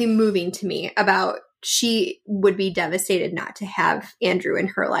 there's something moving to me about she would be devastated not to have Andrew in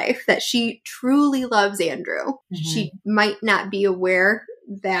her life, that she truly loves Andrew. Mm-hmm. She might not be aware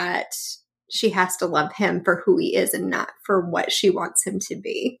that she has to love him for who he is and not for what she wants him to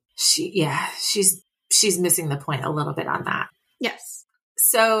be. She's missing the point a little bit on that. Yes.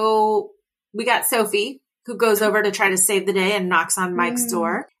 So we got Sophie, who goes over to try to save the day and knocks on Mike's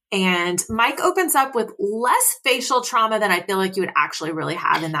door. And Mike opens up with less facial trauma than I feel like you would actually really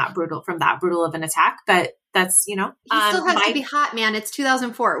have from that brutal of an attack. But that's, He still has to be hot, man. It's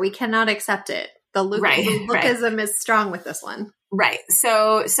 2004. We cannot accept it. The Lukeism is strong with this one. Right.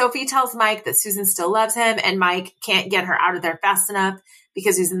 So Sophie tells Mike that Susan still loves him, and Mike can't get her out of there fast enough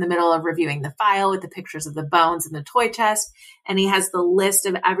because he's in the middle of reviewing the file with the pictures of the bones and the toy chest. And he has the list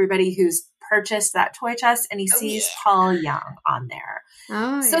of everybody whose purchased that toy chest and he sees Paul Young on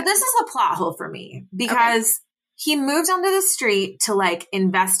there. So this is a plot hole for me because he moved onto the street to like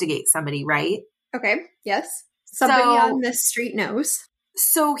investigate somebody, right? Okay. Yes. Somebody on this street knows.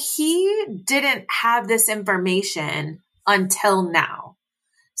 So he didn't have this information until now.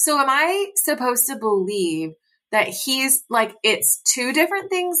 So am I supposed to believe that he's like, it's two different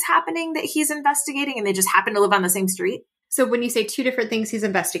things happening that he's investigating and they just happen to live on the same street? So when you say two different things he's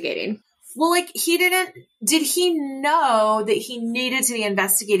investigating. Well, like did he know that he needed to be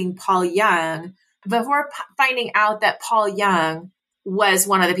investigating Paul Young before finding out that Paul Young was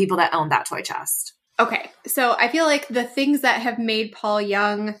one of the people that owned that toy chest? Okay. So I feel like the things that have made Paul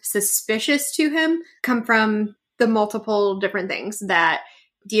Young suspicious to him come from the multiple different things that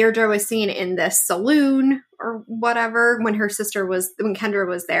Deirdre was seen in this saloon or whatever when Kendra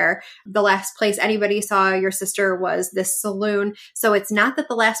was there. The last place anybody saw your sister was this saloon. So it's not that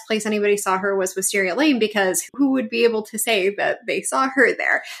the last place anybody saw her was Wisteria Lane, because who would be able to say that they saw her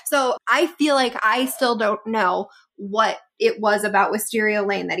there? So I feel like I still don't know what it was about Wisteria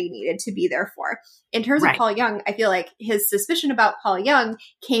Lane that he needed to be there for. In terms of Paul Young, I feel like his suspicion about Paul Young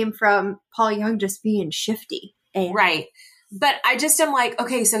came from Paul Young just being shifty. Right. But I just am like,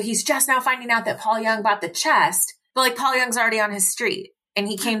 okay, so he's just now finding out that Paul Young bought the chest, but like Paul Young's already on his street and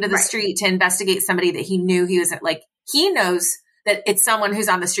he came to the street to investigate somebody that he knew he was like, he knows that it's someone who's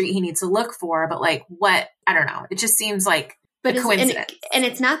on the street he needs to look for, but like what, I don't know. It just seems like a coincidence. And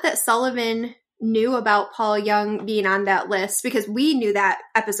it's not that Sullivan knew about Paul Young being on that list, because we knew that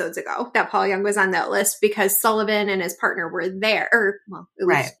episodes ago that Paul Young was on that list because Sullivan and his partner were there.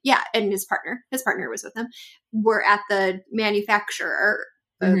 And his partner was with him, were at the manufacturer,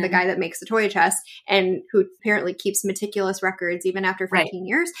 the guy that makes the toy chest, and who apparently keeps meticulous records even after 15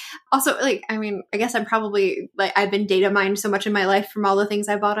 years. Also, like, I mean, I guess I'm probably like, I've been data mined so much in my life from all the things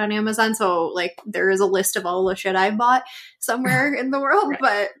I bought on Amazon. So like there is a list of all the shit I bought somewhere in the world,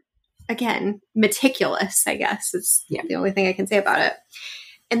 but again, meticulous, I guess, is the only thing I can say about it.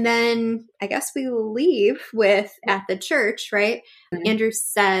 And then I guess we leave with at the church, right? Mm-hmm.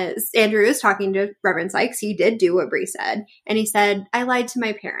 Andrew is talking to Reverend Sykes. He did do what Bree said. And he said, I lied to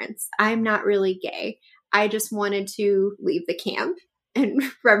my parents. I'm not really gay. I just wanted to leave the camp. And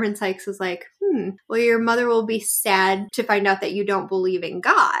Reverend Sykes was like, well, your mother will be sad to find out that you don't believe in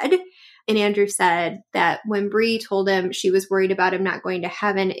God. And Andrew said that when Bree told him she was worried about him not going to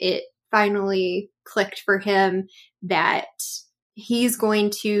heaven, it finally clicked for him that he's going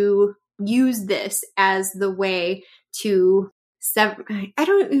to use this as the way to sever. I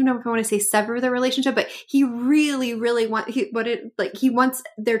don't even know if I want to say sever the relationship, but he really, really wants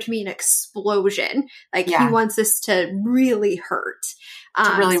there to be an explosion. Like he wants this to really hurt.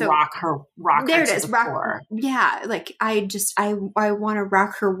 To really rock there her it is. to the core. Yeah. Like I want to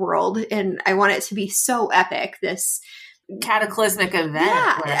rock her world, and I want it to be so epic. This cataclysmic event.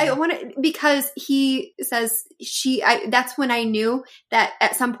 Yeah, I want to, because he says that's when I knew that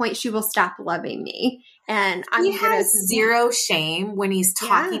at some point she will stop loving me. And he has zero shame when he's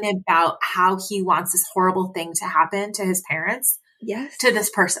talking about how he wants this horrible thing to happen to his parents. Yes. To this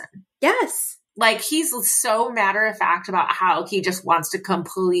person. Yes. Like he's so matter of fact about how he just wants to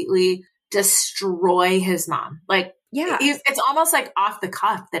completely destroy his mom. Like, it's almost like off the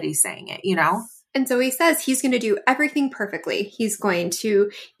cuff that he's saying it, you know? And so he says he's going to do everything perfectly. He's going to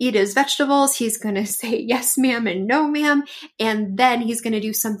eat his vegetables. He's going to say yes, ma'am, and no, ma'am. And then he's going to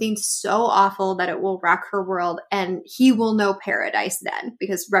do something so awful that it will rock her world. And he will know paradise then,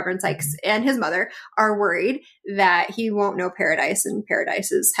 because Reverend Sykes and his mother are worried that he won't know paradise, and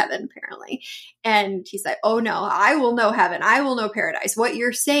paradise is heaven, apparently. And he's like, oh no, I will know heaven. I will know paradise. What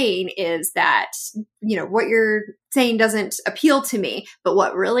you're saying is that, what you're saying doesn't appeal to me, but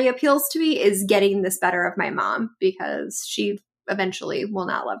what really appeals to me is getting this better of my mom, because she eventually will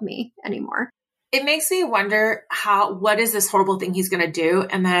not love me anymore. It makes me wonder what is this horrible thing he's going to do?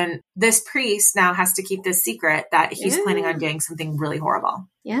 And then this priest now has to keep this secret that he's planning on doing something really horrible.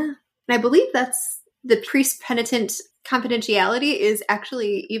 Yeah. And I believe that's the priest penitent confidentiality is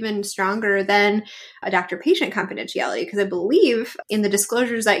actually even stronger than a doctor-patient confidentiality, because I believe in the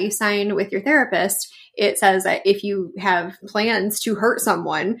disclosures that you sign with your therapist, it says that if you have plans to hurt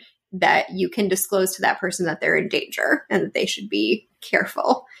someone, that you can disclose to that person that they're in danger and that they should be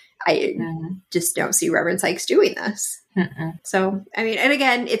careful. I just don't see Reverend Sykes doing this. So, I mean, and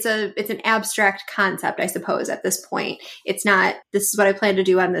again, it's an abstract concept, I suppose, at this point. It's not, this is what I plan to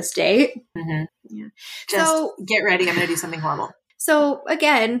do on this date. Yeah. Just get ready. I'm going to do something horrible. So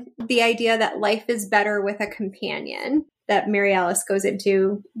again, the idea that life is better with a companion, that Mary Alice goes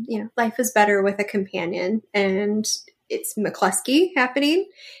into, life is better with a companion, and it's McCluskey happening.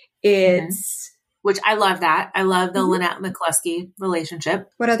 It's... Which I love that. I love the Lynette McCluskey relationship.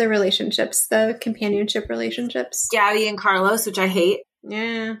 What other relationships? The companionship relationships? Gabby and Carlos, which I hate.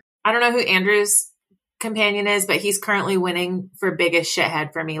 Yeah. I don't know who Andrew's companion is, but he's currently winning for biggest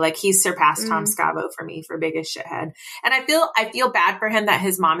shithead for me. Like he's surpassed Tom Scavo for me for biggest shithead. And I feel bad for him that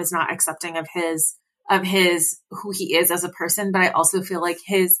his mom is not accepting of his who he is as a person. But I also feel like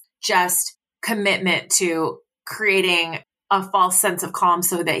his just commitment to creating a false sense of calm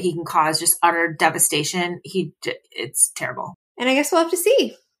so that he can cause just utter devastation. It's terrible. And I guess we'll have to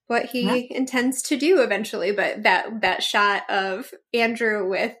see what he intends to do eventually. But that shot of Andrew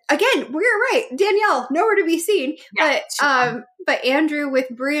with, again, we're right, Danielle, nowhere to be seen. Yeah, but Andrew with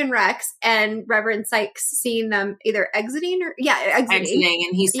Bree and Rex and Reverend Sykes seeing them either exiting.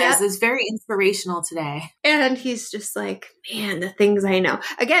 And he says it's very inspirational today. And he's just like, man, the things I know.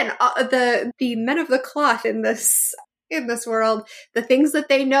 Again, the men of the cloth in this world, the things that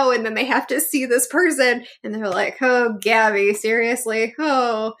they know, and then they have to see this person and they're like, oh, Gabby, seriously?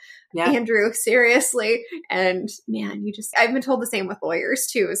 Oh, yeah. Andrew, seriously? And man, I've been told the same with lawyers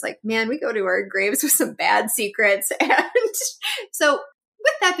too. It's like, man, we go to our graves with some bad secrets. And so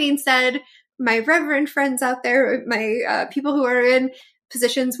with that being said, my reverend friends out there, my people who are in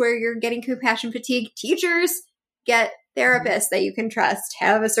positions where you're getting compassion fatigue, teachers, get therapists that you can trust,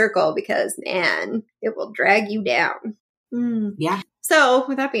 have a circle, because man, it will drag you down. Yeah. So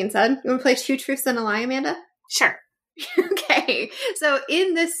with that being said, you want to play Two Truths and a Lie, Amanda? Sure. Okay. So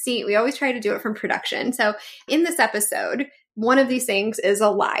in this scene, we always try to do it from production. So in this episode, one of these things is a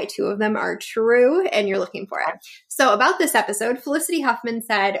lie. Two of them are true, and you're looking for it. So about this episode, Felicity Huffman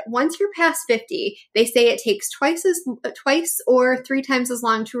said, once you're past 50, they say it takes twice or 3 times as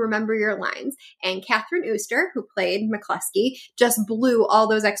long to remember your lines. And Catherine Ooster, who played McCluskey, just blew all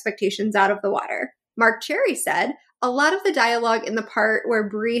those expectations out of the water. Mark Cherry said, a lot of the dialogue in the part where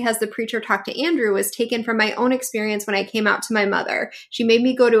Bree has the preacher talk to Andrew was taken from my own experience when I came out to my mother. She made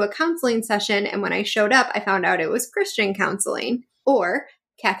me go to a counseling session, and when I showed up, I found out it was Christian counseling. Or,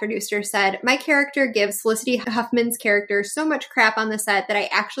 Catherine Ooster said, my character gives Felicity Huffman's character so much crap on the set that I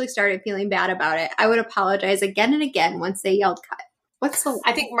actually started feeling bad about it. I would apologize again and again once they yelled cut. What's the lie?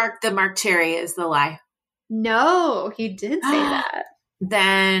 I think Mark Cherry is the lie. No, he did say that.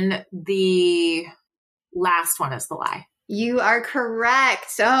 Then the last one is the lie. You are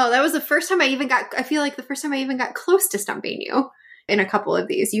correct. So that was the first time I feel like the first time I even got close to stumping you in a couple of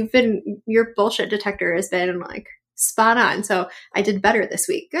these. Your bullshit detector has been like spot on. So I did better this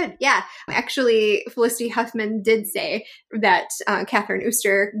week. Good. Yeah. Actually, Felicity Huffman did say that Catherine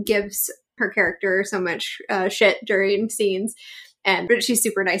Ooster gives her character so much shit during scenes, but she's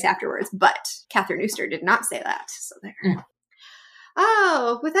super nice afterwards. But Catherine Ooster did not say that. So there.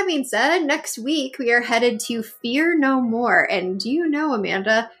 Oh, with that being said, next week we are headed to Fear No More. And do you know,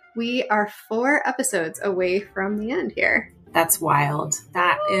 Amanda, we are 4 episodes away from the end here. That's wild.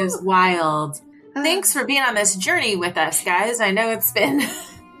 That is wild. Thanks for being on this journey with us, guys. I know it's been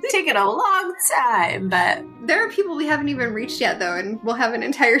taking a long time, but there are people we haven't even reached yet, though, and we'll have an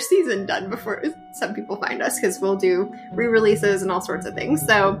entire season done before some people find us, because we'll do re-releases and all sorts of things.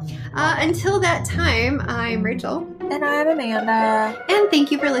 So until that time, I'm Rachel. And I'm Amanda. And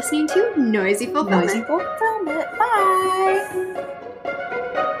thank you for listening to Noisy Fulfillment. Noisy Fulfillment. Bye.